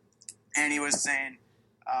 1, and he was saying,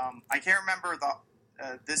 I can't remember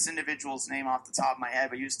this individual's name off the top of my head,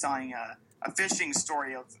 but he was telling a fishing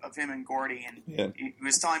story of him and Gordie, and he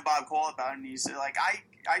was telling Bob Cole about it, and he said, like,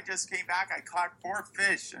 I just came back, I caught 4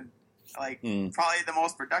 fish, and probably the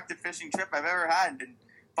most productive fishing trip I've ever had. And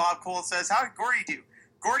Bob Cole says, "How did Gordie do?"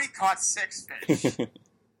 Gordie caught 6 fish.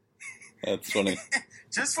 That's funny.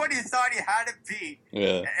 Just when you thought you had it beat.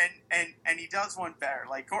 Yeah. And he does one better.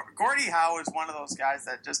 Like, Gordie Howe is one of those guys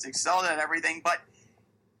that just excelled at everything,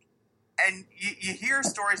 and you hear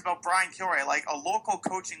stories about Brian Kilroy, like a local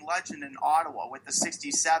coaching legend in Ottawa with the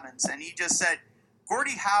 67s, and he just said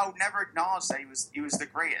Gordie Howe never acknowledged that he was the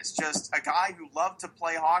greatest, just a guy who loved to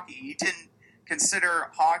play hockey. He didn't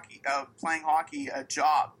consider playing hockey a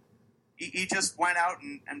job. He just went out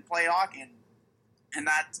and played hockey, and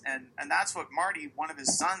that's what Marty, one of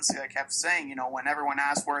his sons, kept saying. When everyone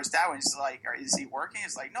asked where his dad was, he's like, "Is he working?"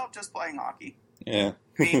 He's like, "No, just playing hockey." Yeah.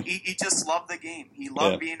 he just loved the game. He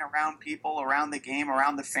loved being around people, around the game,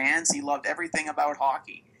 around the fans. He loved everything about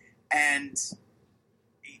hockey. And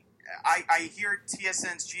I hear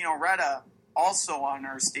TSN's Gino Retta also on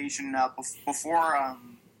our station before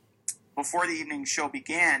the evening show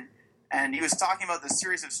began. And he was talking about the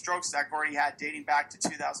series of strokes that Gordie had dating back to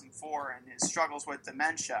 2004 and his struggles with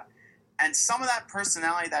dementia. And some of that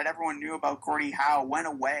personality that everyone knew about Gordie Howe went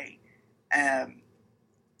away. And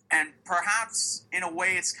perhaps, in a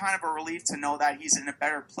way, it's kind of a relief to know that he's in a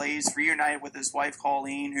better place, reunited with his wife,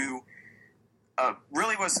 Colleen, who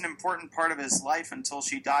really was an important part of his life until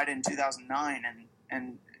she died in 2009.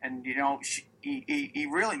 And you know, he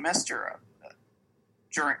really missed her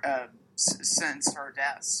during since her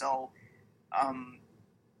death. So,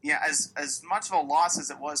 yeah, as much of a loss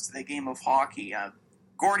as it was to the game of hockey,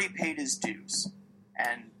 Gordie paid his dues,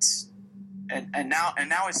 and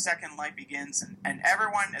now his second life begins, and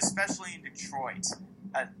everyone, especially in Detroit,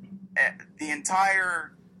 the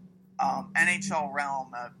entire NHL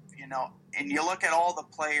realm, you know, and you look at all the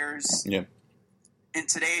players in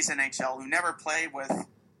today's NHL who never played with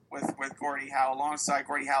Gordie Howe, alongside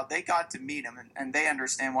Gordie Howe, they got to meet him, and they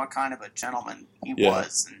understand what kind of a gentleman he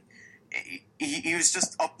was. And he was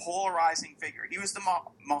just a polarizing figure. He was the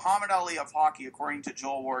Muhammad Ali of hockey, according to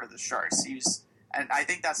Joel Ward of the Sharks. And I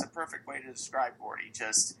think that's a perfect way to describe Gordie.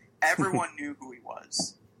 Just everyone knew who he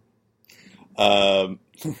was.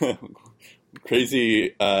 Crazy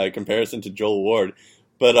comparison to Joel Ward.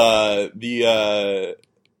 But I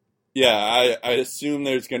assume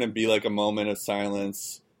there's going to be like a moment of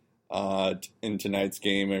silence in tonight's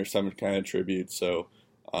game or some kind of tribute. So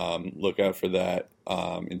look out for that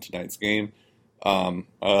in tonight's game.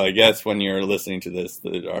 I guess when you're listening to this,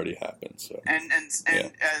 it already happened. So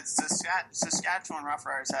Saskatchewan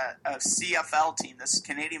Roughriders had a CFL team, this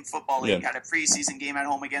Canadian Football League, had a preseason game at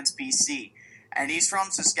home against BC, and he's from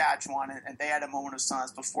Saskatchewan, and they had a moment of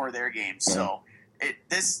silence before their game. So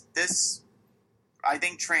this I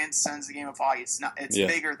think transcends the game of hockey. It's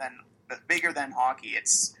bigger than hockey.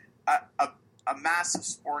 It's a massive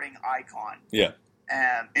sporting icon.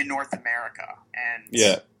 In North America, and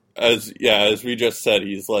as we just said,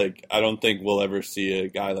 he's like, I don't think we'll ever see a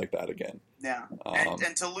guy like that again. Yeah,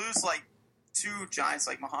 and to lose like two giants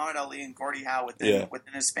like Muhammad Ali and Gordie Howe within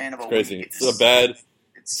a span of a crazy. week.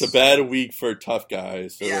 It's a bad week for tough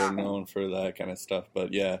guys. So they're known for that kind of stuff.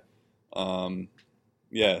 But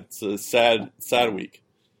it's a sad week.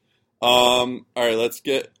 All right,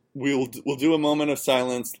 we'll do a moment of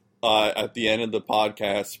silence at the end of the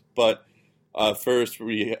podcast, but. First,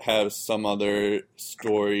 we have some other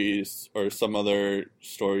stories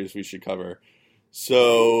we should cover.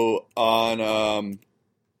 So,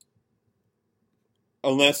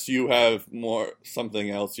 unless you have something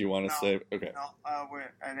else you want to say, okay. No, I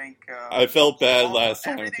think I felt bad last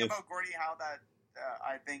time. Everything about Gordie Howe that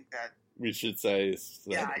I think that we should say.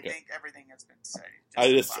 I think everything has been said. I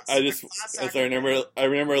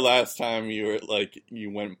remember last time you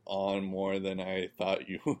went on more than I thought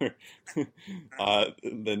you were,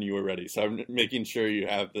 than you were ready. So I'm making sure you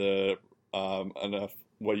have the enough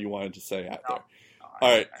what you wanted to say out there.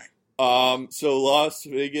 All right. So Las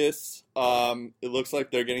Vegas, it looks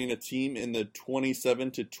like they're getting a team in the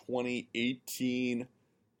 27 to 2018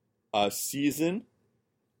 season.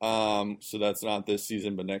 So that's not this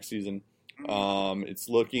season, but next season. It's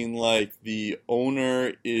looking like the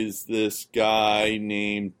owner is this guy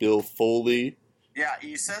named Bill Foley. Yeah,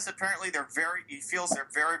 he says apparently he feels they're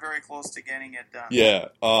very, very close to getting it done. Yeah,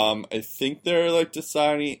 I think they're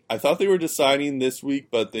deciding. I thought they were deciding this week,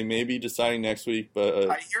 but they may be deciding next week. But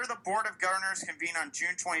I hear the Board of Governors convene on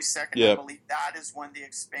June 22nd. Yeah. I believe that is when the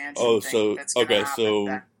expansion. So that's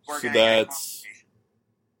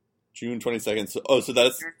June 22nd. So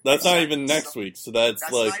that's not even next week. So that's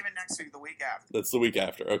not even next week. The week after. That's the week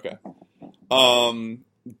after. Okay.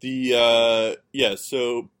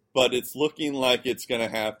 But it's looking like it's going to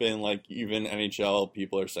happen. Like even NHL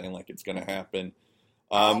people are saying like it's going to happen.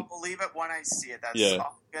 I'll believe it when I see it. That's all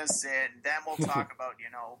I'm going to say. And then we'll talk about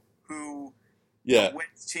who. Yeah. Which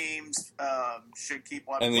teams should keep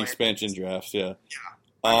what and the expansion drafts. Yeah. Yeah.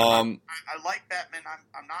 I like Bettman.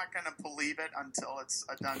 I'm not going to believe it until it's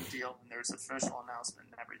a done deal and there's official announcement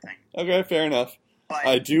and everything. Okay, fair enough. But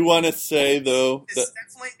I do want to say though it's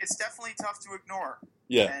definitely tough to ignore.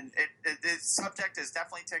 Yeah, and the subject is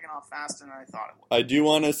definitely taken off faster than I thought it would. I do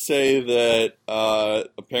want to say that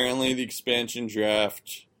apparently the expansion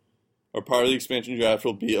draft. Or part of the expansion draft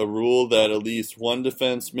will be a rule that at least one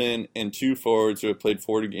defenseman and two forwards who have played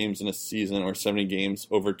 40 games in a season or 70 games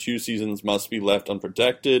over 2 seasons must be left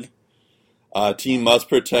unprotected. Team must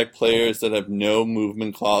protect players that have no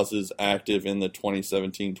movement clauses active in the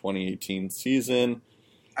 2017-2018 season.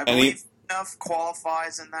 I believe Phaneuf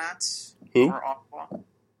qualifies in that. Who? For Ottawa.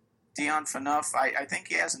 Dion Phaneuf. I think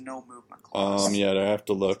he has a no movement clause. I have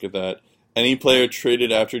to look at that. Any player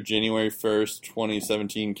traded after January 1st,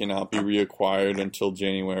 2017 cannot be reacquired until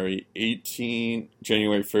January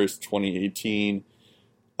 1st, 2018.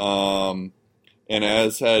 And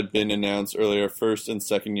as had been announced earlier, first and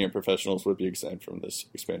second year professionals would be exempt from this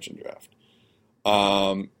expansion draft.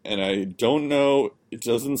 And I don't know, it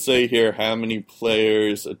doesn't say here how many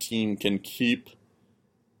players a team can keep.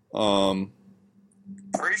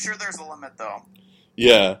 Pretty sure there's a limit, though.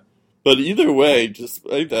 Yeah. But either way, just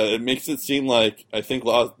like that, it makes it seem like I think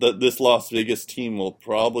this Las Vegas team will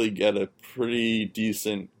probably get a pretty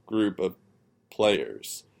decent group of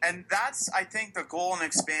players. And that's, I think, the goal in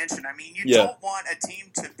expansion. I mean, you don't want a team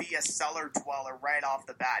to be a cellar dweller right off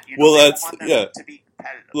the bat. You want them to be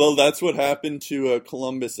competitive. Well, that's what happened to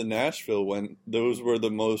Columbus and Nashville when those were the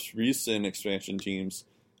most recent expansion teams.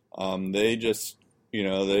 They just,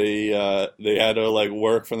 they had to like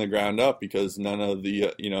work from the ground up because none of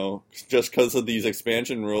the, just because of these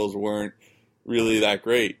expansion rules weren't really that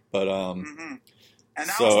great. But and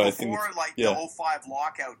that was before the 05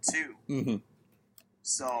 lockout too. Mm-hmm.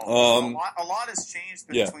 So a lot has changed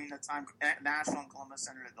between the time Nashville and Columbus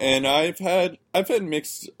entered the And I've had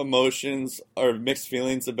mixed emotions or mixed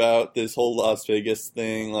feelings about this whole Las Vegas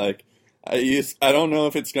thing. Like I don't know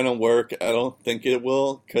if it's gonna work. I don't think it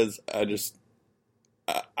will because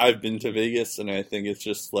I've been to Vegas and I think it's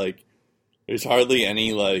just like there's hardly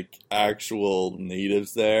any like actual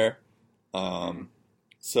natives there. So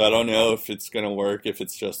I don't know if it's gonna work if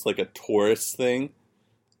it's just like a tourist thing.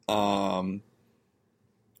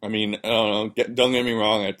 I mean, I don't know. Don't get me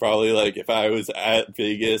wrong. I'd probably like if I was at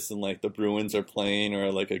Vegas and like the Bruins are playing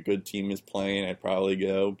or like a good team is playing, I'd probably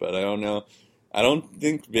go. But I don't know. I don't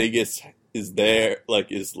think Vegas is there.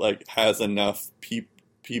 Has enough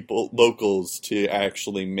people locals to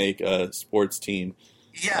actually make a sports team.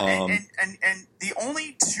 Yeah, and the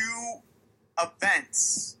only two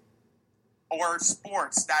events or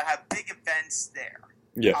sports that have big events there,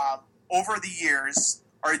 over the years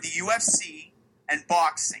are the UFC. And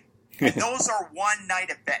boxing. And those are one-night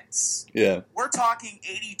events. Yeah. We're talking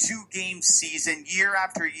 82-game season, year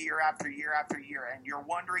after year after year after year, and you're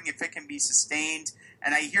wondering if it can be sustained.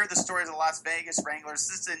 And I hear the stories of Las Vegas Wranglers.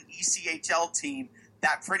 This is an ECHL team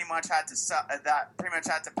that pretty much had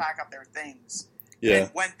to pack up their things. Yeah. And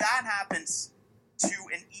when that happens to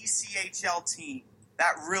an ECHL team,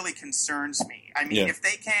 that really concerns me. I mean, if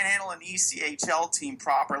they can't handle an ECHL team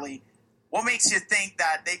properly, what makes you think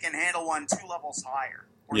that they can handle one 2 levels higher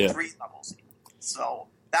or 3 levels even? So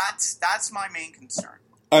that's my main concern.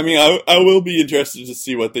 I mean, I will be interested to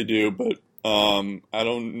see what they do, but I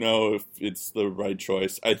don't know if it's the right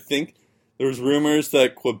choice. I think there's rumors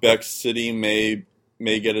that Quebec City may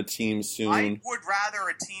get a team soon. I would rather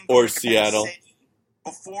a team or go to Seattle Quebec City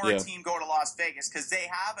before a team go to Las Vegas because they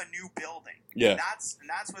have a new building. Yeah. And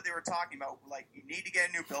that's what they were talking about. Like, you need to get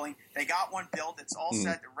a new building. They got one built. It's all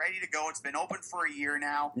set. They're ready to go. It's been open for a year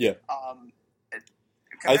now. Yeah.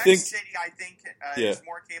 Quebec City, I think, is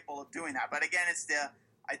more capable of doing that. But again, it's the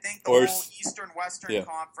whole Eastern-Western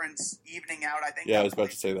Conference evening out. I think. Yeah, I was about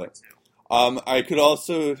to say that. I could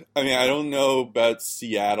also. I mean, I don't know about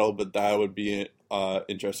Seattle, but that would be an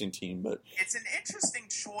interesting team. But it's an interesting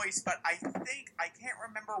choice. But I think I can't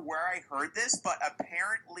remember where I heard this, but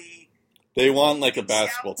apparently they want like a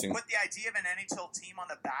basketball team. Put the idea of an NHL team on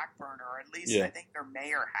the back burner, or at least I think their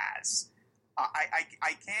mayor has. I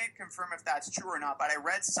can't confirm if that's true or not, but I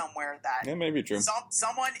read somewhere that may be true.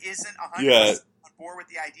 Someone isn't 100% on board with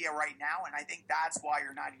the idea right now, and I think that's why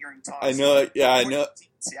you're not hearing talks. I know. Yeah, I know.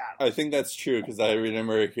 I think that's true because I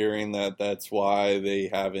remember hearing that. That's why they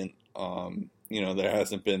haven't. There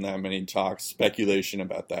hasn't been that many talks, speculation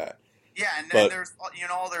about that. Yeah, and then there's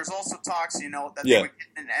also talks, that they would get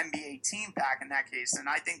an NBA team back in that case, and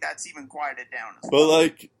I think that's even quieted down as well. But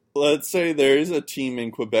like, let's say there is a team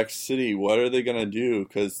in Quebec City. What are they gonna do?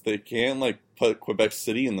 Because they can't like put Quebec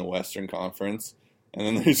City in the Western Conference, and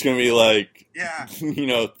then there's gonna be like,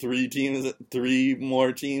 3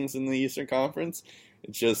 more teams in the Eastern Conference.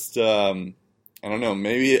 It's just, I don't know.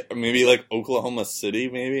 Maybe like Oklahoma City.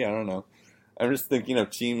 Maybe I don't know. I'm just thinking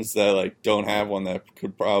of teams that like don't have one that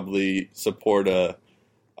could probably support a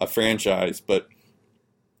franchise. But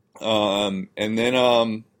and then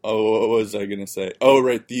what was I gonna say? Oh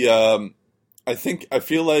right, I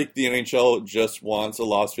feel like the NHL just wants a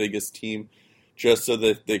Las Vegas team just so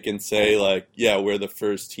that they can say like, yeah, we're the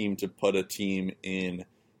first team to put a team in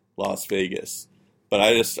Las Vegas. But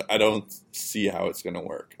I don't see how it's going to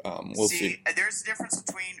work. We'll see. There's a difference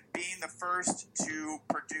between being the first to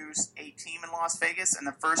produce a team in Las Vegas and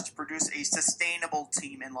the first to produce a sustainable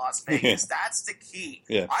team in Las Vegas. That's the key.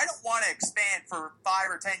 Yeah. I don't want to expand for 5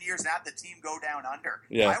 or 10 years and have the team go down under.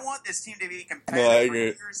 Yeah. I want this team to be competitive for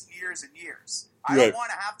years and years and years. I don't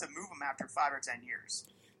want to have to move them after 5 or 10 years.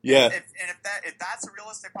 Yeah. If that's a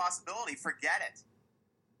realistic possibility, forget it.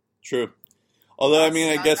 True. Although, I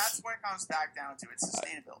mean, I guess that's what it comes back down to. It's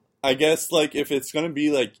sustainability. I guess, like, if it's going to be,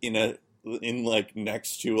 like,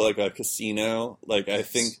 next to, like, a casino, like, I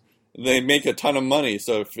think they make a ton of money.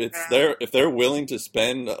 So if they're willing to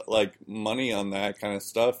spend, like, money on that kind of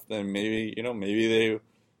stuff, then maybe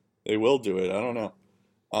they will do it. I don't know.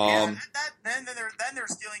 Then they're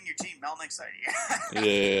stealing Eugene Melnick's idea.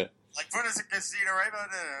 Yeah. Like, put us a casino right about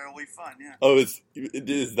it. It'll be fun, yeah. Oh, is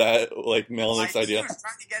that, like, Melnick's idea? He was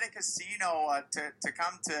trying to get a casino to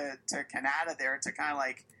come to Canada there to kind of,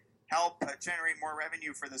 like, help generate more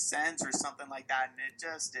revenue for the Sens or something like that, and it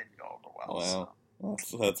just didn't go over well. Wow. So.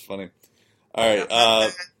 So that's funny. All right.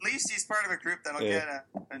 At least he's part of a group that'll get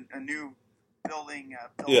a new building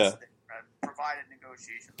built provided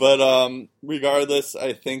negotiation. But regardless,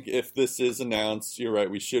 I think if this is announced, you're right.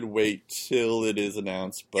 We should wait till it is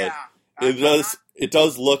announced. But it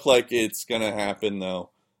does look like it's gonna happen though.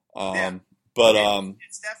 But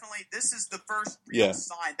it's definitely, this is the first real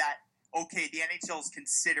sign that okay, the NHL is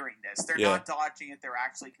considering this. They're not dodging it; they're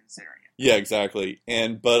actually considering it. Yeah, exactly.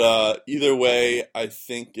 But either way, I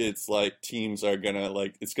think it's like teams are gonna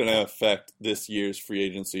it's gonna affect this year's free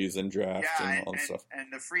agencies and draft and all that stuff.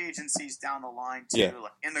 And the free agencies down the line too. Yeah.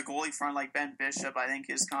 Like in the goalie front, like Ben Bishop, I think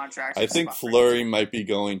his contract. I think Fleury might be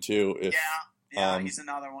going too. He's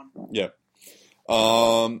another one. Yeah.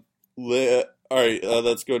 All right,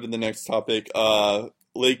 let's go to the next topic.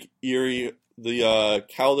 Lake Erie. The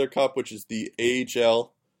Calder Cup, which is the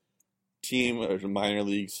AHL team, or the minor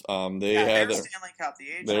leagues, they had their Stanley Cup.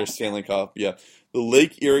 The AHL their Stanley Cup. Yeah, the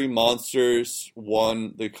Lake Erie Monsters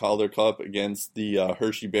won the Calder Cup against the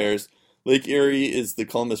Hershey Bears. Lake Erie is the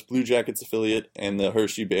Columbus Blue Jackets affiliate, and the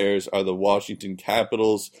Hershey Bears are the Washington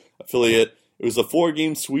Capitals affiliate. It was a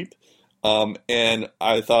 4-game sweep, and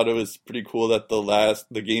I thought it was pretty cool that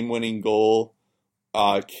the game-winning goal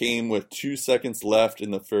came with 2 seconds left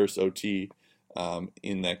in the first OT.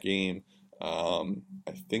 In that game, I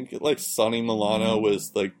think Sonny Milano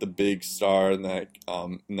was like the big star in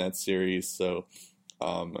that series. So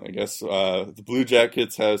I guess the Blue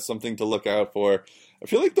Jackets have something to look out for. I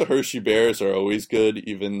feel like the Hershey Bears are always good,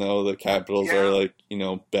 even though the Capitals are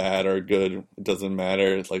bad or good. It doesn't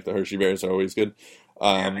matter. It's like the Hershey Bears are always good.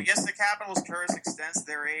 I guess the Capitals' curse extends to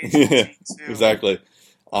their age too. Exactly.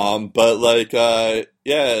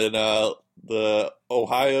 The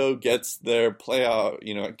Ohio gets their playoff,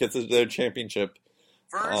 gets their championship.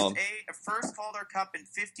 First Calder Cup in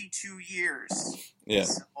 52 years. Yeah.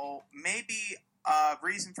 So maybe a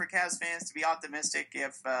reason for Cavs fans to be optimistic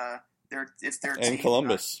if their team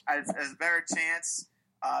Columbus has a better chance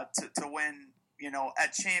to win, a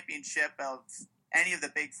championship of any of the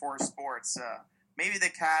big four sports. Maybe the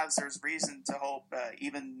Cavs, there's reason to hope,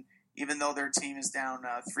 even though their team is down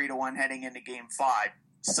 3-1 heading into Game 5.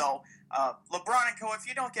 So, LeBron and co, if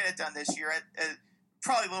you don't get it done this year,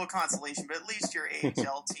 probably a little consolation, but at least your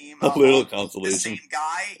AHL team, a little consolation. The same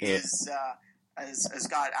guy has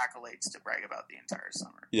got accolades to brag about the entire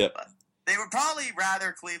summer. Yeah, but they would probably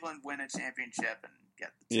rather Cleveland win a championship and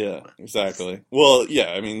get the team. Yeah, exactly. Well,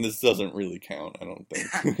 yeah, I mean, this doesn't really count, I don't think.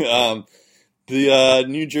 The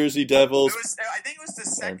New Jersey Devils. I think it was the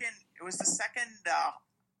second. It was the second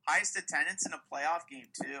highest attendance in a playoff game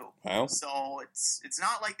too. Wow. So it's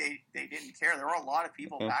not like they didn't care. There were a lot of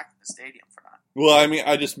people back in the stadium for that. Well, I mean,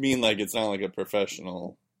 I just mean it's not like a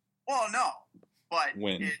professional. Well, no, but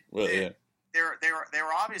win. They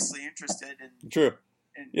were obviously interested in. True.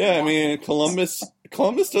 I mean, Columbus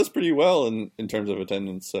does pretty well in terms of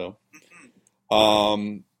attendance. So,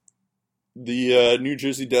 the New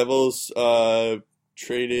Jersey Devils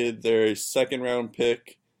traded their second round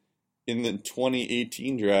pick in the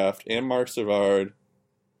 2018 draft and Mark Savard.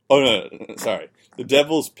 Oh no, sorry. The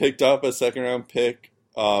Devils picked up a second round pick,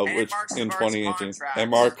 which in 2018, and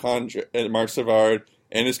Mark Savard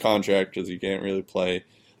and his contract because he can't really play.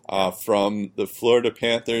 From the Florida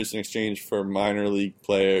Panthers in exchange for minor league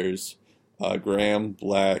players Graham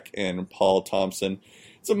Black and Paul Thompson.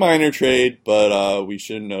 It's a minor trade, but we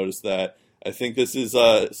should notice that. I think this is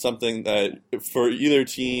something that for either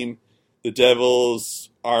team, the Devils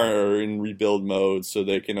are in rebuild mode, so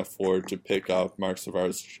they can afford to pick up Mark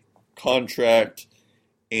Savard's contract,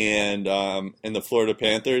 and the Florida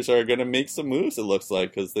Panthers are going to make some moves. It looks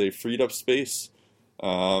like because they freed up space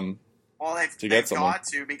Well, they've got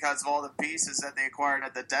to because of all the pieces that they acquired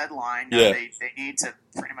at the deadline. Yeah. They need to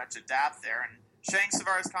pretty much adapt there. And Shane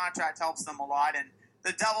Savard's contract helps them a lot. And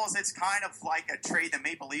the Devils, it's kind of like a trade the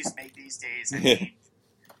Maple Leafs make these days. I mean,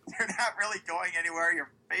 they're not really going anywhere.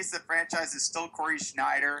 Your face of the franchise is still Corey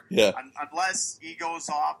Schneider. Yeah. Unless he goes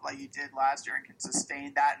off like he did last year and can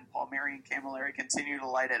sustain that, and Palmieri and Camilleri continue to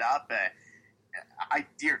light it up. They're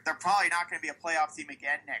probably not going to be a playoff team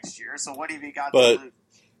again next year. So what have you got to lose?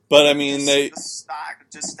 But I mean, stack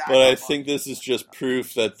but I think this is just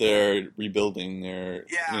proof that they're rebuilding. They're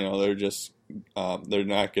just they're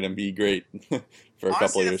not going to be great for a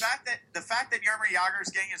couple of years. The fact that Jaromir Jagr's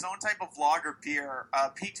getting his own type of lager beer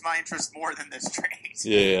piqued my interest more than this trade.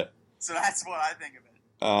 Yeah. So that's what I think of it.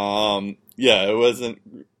 Yeah, it wasn't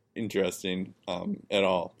interesting at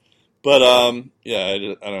all. But I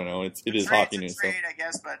don't know. It is hockey news. Trade, I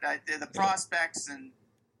guess, but the prospects and.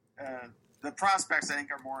 The prospects, I think,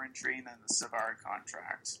 are more intriguing than the Savard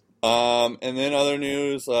contract. And then other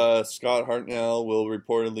news, Scott Hartnell will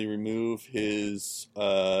reportedly remove his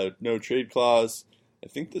no-trade clause. I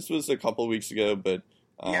think this was a couple of weeks ago, but...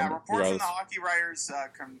 reports from the Hockey Writers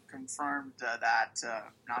confirmed that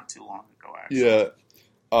not too long ago, actually.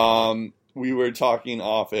 Yeah. We were talking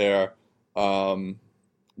off-air,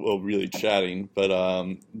 really chatting, but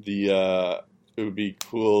it would be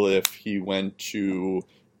cool if he went to...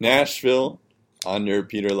 Nashville under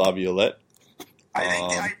Peter Laviolette. I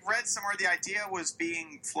think I read somewhere the idea was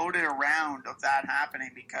being floated around of that happening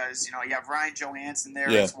because you have Ryan Johansson there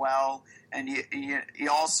as well, and you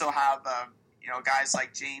also have guys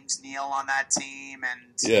like James Neal on that team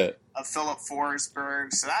and Philip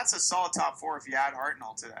Forsberg. So that's a solid top four if you add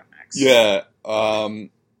Hartnell to that mix. Yeah,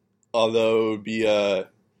 although it'd be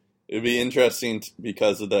interesting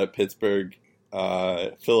because of the Pittsburgh.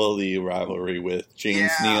 Philly rivalry with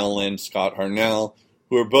James Neal and Scott Hartnell,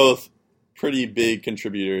 who are both pretty big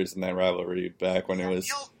contributors in that rivalry back when it was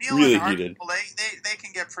Neal really and heated. They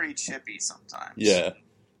can get pretty chippy sometimes. Yeah,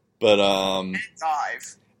 but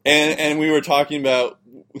dive. And we were talking about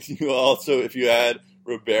also if you add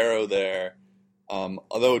Ribeiro there,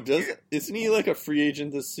 although isn't he like a free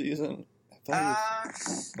agent this season?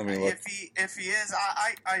 If he is,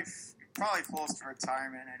 I probably close to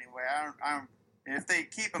retirement anyway. I don't. If they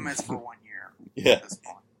keep him, it's for 1 year. Yeah. At this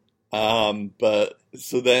point. But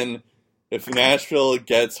so then, if Nashville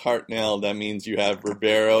gets Hartnell, that means you have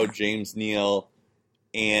Ribeiro, James Neal,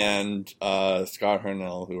 and Scott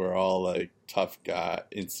Hartnell, who are all like tough guy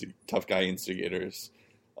instigators.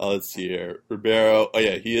 Let's see here, Ribeiro. Oh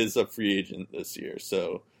yeah, he is a free agent this year.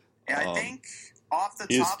 So I think off the top,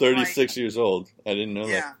 he's 36 years old. I didn't know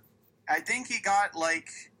that. Yeah, I think he got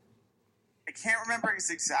I can't remember his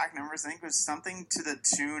exact numbers. I think it was something to the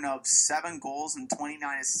tune of 7 goals and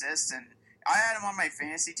 29 assists. And I had him on my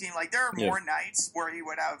fantasy team. There are more nights where he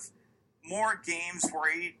would have more games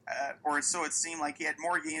where he, or so it seemed like he had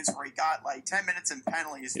more games where he got 10 minutes in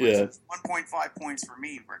penalties, which is 1.5 points for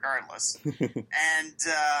me, regardless. And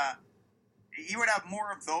he would have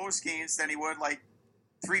more of those games than he would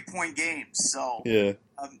 3-point games. So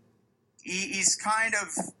he's kind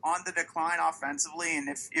of on the decline offensively, and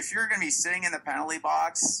if you're going to be sitting in the penalty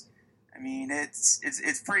box, I mean, it's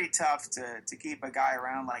pretty tough to keep a guy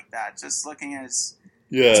around like that. Just looking at his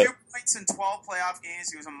 2 points in 12 playoff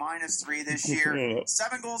games, he was a -3 this year.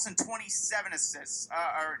 7 goals and 27 assists.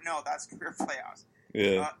 That's career playoffs.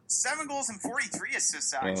 7 goals and 43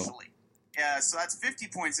 assists actually. Yeah, so that's 50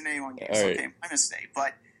 points in 81 games. Right. Okay, my mistake.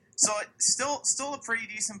 But so still a pretty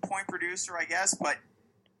decent point producer, I guess, but.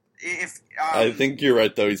 I think you're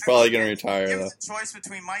right, though. He's probably going to retire, though. If the choice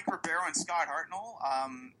between Mike Ribeiro and Scott Hartnell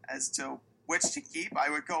as to which to keep,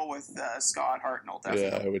 I would go with Scott Hartnell,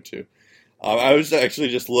 definitely. Yeah, I would, too. I was actually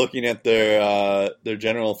just looking at their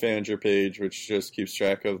general manager page, which just keeps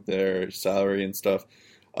track of their salary and stuff.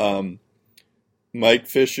 Mike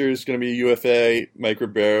Fisher's going to be UFA, Mike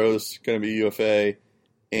Ribeiro's going to be UFA,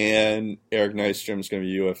 and Eric Nystrom's going to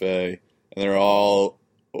be UFA, and they're all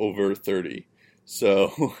over 30. So,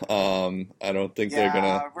 I don't think they're going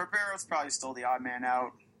to... Ribeiro's probably still the odd man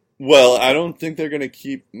out. Well, I don't think they're going to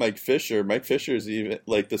keep Mike Fisher. Mike Fisher is even,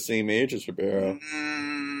 the same age as Ribeiro.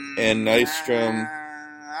 And Nystrom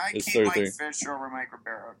is 33. I keep Mike Fisher over Mike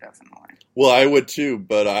Ribeiro, definitely. Well, I would too,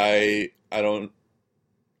 but I don't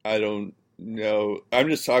know. I'm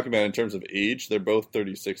just talking about in terms of age. They're both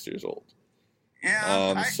 36 years old.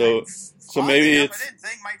 Yeah. So maybe I it's... didn't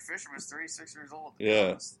think Mike Fisher was 36 years old.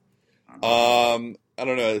 Yeah. I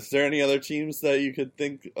don't know. Is there any other teams that you could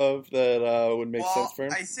think of that would make sense for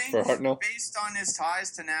him? I think for Hartnell? Based on his ties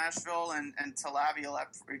to Nashville and to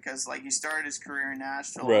Laviolette, because he started his career in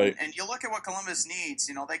Nashville, right? And you look at what Columbus needs.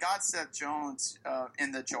 They got Seth Jones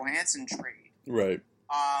in the Johansson trade, right?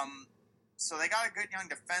 So they got a good young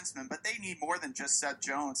defenseman, but they need more than just Seth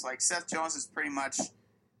Jones. Seth Jones is pretty much.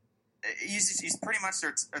 He's pretty much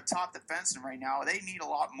their top defenseman right now. They need a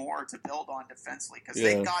lot more to build on defensively because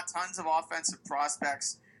they've got tons of offensive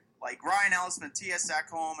prospects like Ryan Ellis, Matthias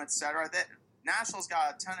Ekholm, etc. Nashville's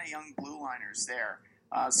got a ton of young blue liners there.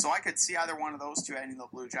 So I could see either one of those two heading the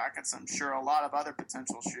Blue Jackets. I'm sure a lot of other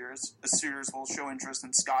potential suitors will show interest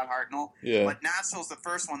in Scott Hartnell. Yeah. But Nashville's the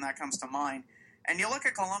first one that comes to mind. And you look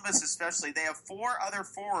at Columbus especially, they have 4 other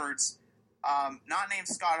forwards not named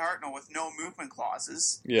Scott Hartnell with no movement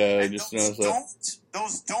clauses. Yeah, I and just noticed that.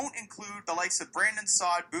 Those don't include the likes of Brandon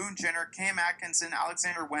Saad, Boone Jenner, Cam Atkinson,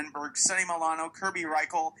 Alexander Wenberg, Sonny Milano, Kirby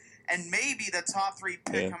Reichel, and maybe the top 3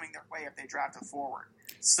 pick coming their way if they draft a forward.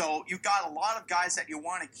 So you've got a lot of guys that you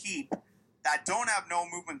want to keep that don't have no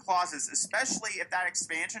movement clauses, especially if that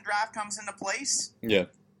expansion draft comes into place. Yeah.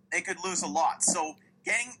 They could lose a lot. So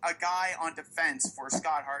getting a guy on defense for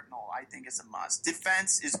Scott Hartnell, I think, is a must.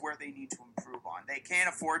 Defense is where they need to improve on. They can't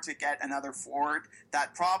afford to get another forward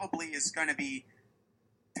that probably is going to be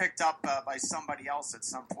picked up by somebody else at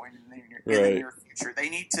some point in the near future. They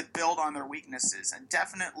need to build on their weaknesses, and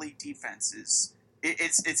definitely defense is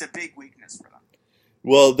it's a big weakness for them.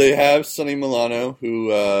 Well, they have Sonny Milano, who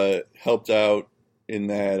helped out in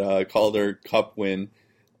that Calder Cup win.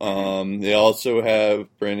 They also have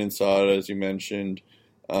Brandon Saad, as you mentioned.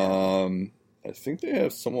 I think they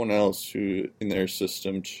have someone else who in their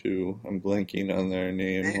system too. I'm blanking on their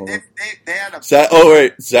name. They had a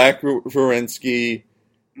Zach Werenski,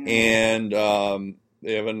 and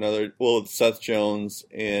they have another. Well, Seth Jones,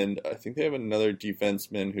 and I think they have another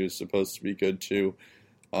defenseman who's supposed to be good too.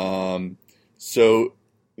 So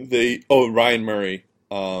Ryan Murray.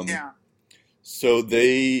 So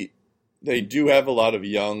they do have a lot of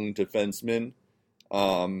young defensemen.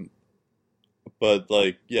 But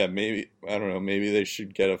maybe I don't know. Maybe they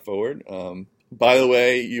should get a forward. By the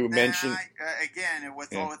way, you mentioned again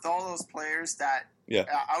with all those players that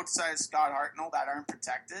outside of Scott Hartnell that aren't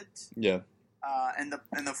protected. Yeah. And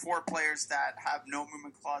the 4 players that have no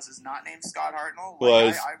movement clauses not named Scott Hartnell.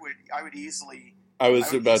 I would easily. I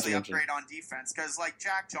was about to upgrade on defense because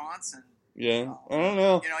Jack Johnson. Yeah, I don't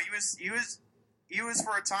know. He was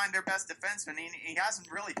for a time their best defenseman. He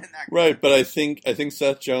hasn't really been that good. Right, but I think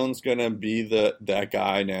Seth Jones gonna be that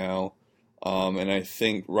guy now, and I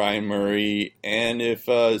think Ryan Murray and if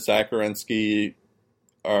Zach Werenski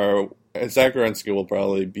will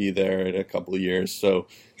probably be there in a couple of years, so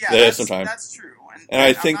they have some time. That's true. And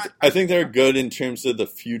I think they're good in terms of the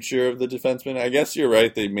future of the defenseman. I guess you're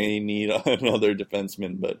right; they may need another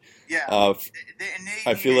defenseman, but I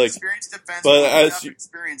feel like experienced defenseman, but enough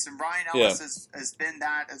experience, and Ryan Ellis has been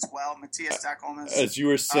that as well. Matthias Ekholm as you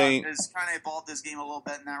were saying, has kind of evolved his game a little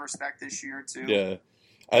bit in that respect this year too. Yeah,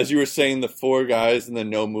 as you were saying, the 4 guys in the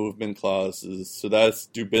no movement clauses. So that's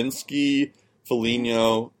Dubinsky,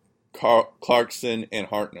 Foligno, Clarkson, and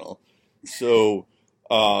Hartnell. So.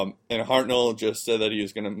 And Hartnell just said that he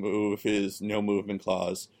was going to move his no movement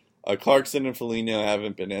clause. Clarkson and Foligno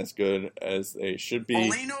haven't been as good as they should be.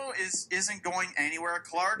 Foligno isn't going anywhere.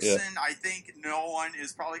 Clarkson, I think no one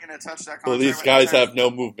is probably going to touch that contract. Well, these guys have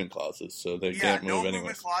no movement clauses, so they can't move anyway. No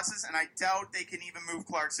movement clauses, and I doubt they can even move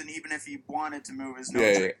Clarkson, even if he wanted to move his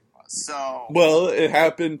trade clause. So, well, it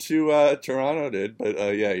happened to Toronto did, but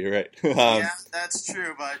you're right. That's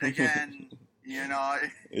true. But again, yeah.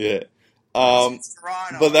 But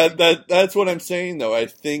that's what I'm saying though. I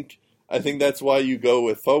think that's why you go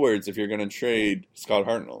with forwards if you're going to trade Scott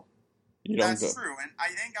Hartnell. That's true, and I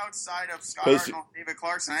think outside of Scott Hartnell and David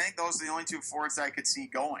Clarkson, I think those are the only 2 forwards that I could see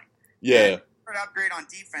going. Yeah. And for an upgrade on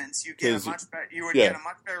defense, you get a much better. You would get a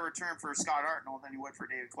much better return for Scott Hartnell than you would for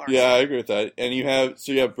David Clarkson. Yeah, I agree with that. And you have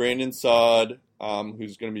Brandon Saad,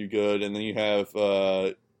 who's going to be good, and then you have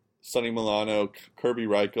Sonny Milano, Kirby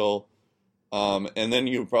Reichel. And then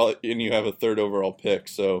you have a 3rd overall pick,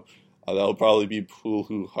 so that'll probably be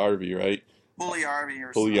Pulley Harvey, right? Pulley Harvey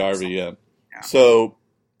or Pulley Harvey, yeah. So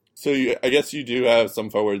I guess you do have some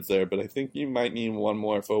forwards there, but I think you might need one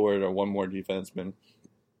more forward or one more defenseman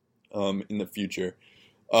in the future.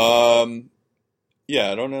 I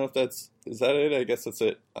don't know if is that it? I guess that's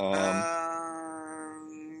it. Yep,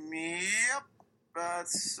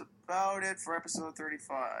 that's about it for episode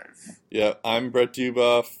 35. Yeah, I'm Brett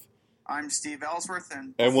Dubuff. I'm Steve Ellsworth,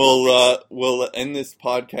 and we'll end this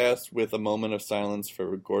podcast with a moment of silence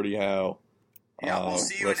for Gordie Howe. Yeah, we'll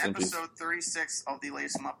see you in episode 36 of the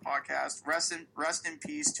Lace 'em Up podcast. Rest in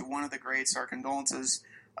peace to one of the greats. Our condolences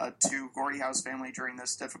to Gordie Howe's family during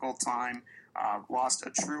this difficult time. Lost a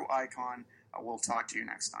true icon. We'll talk to you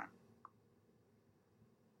next time.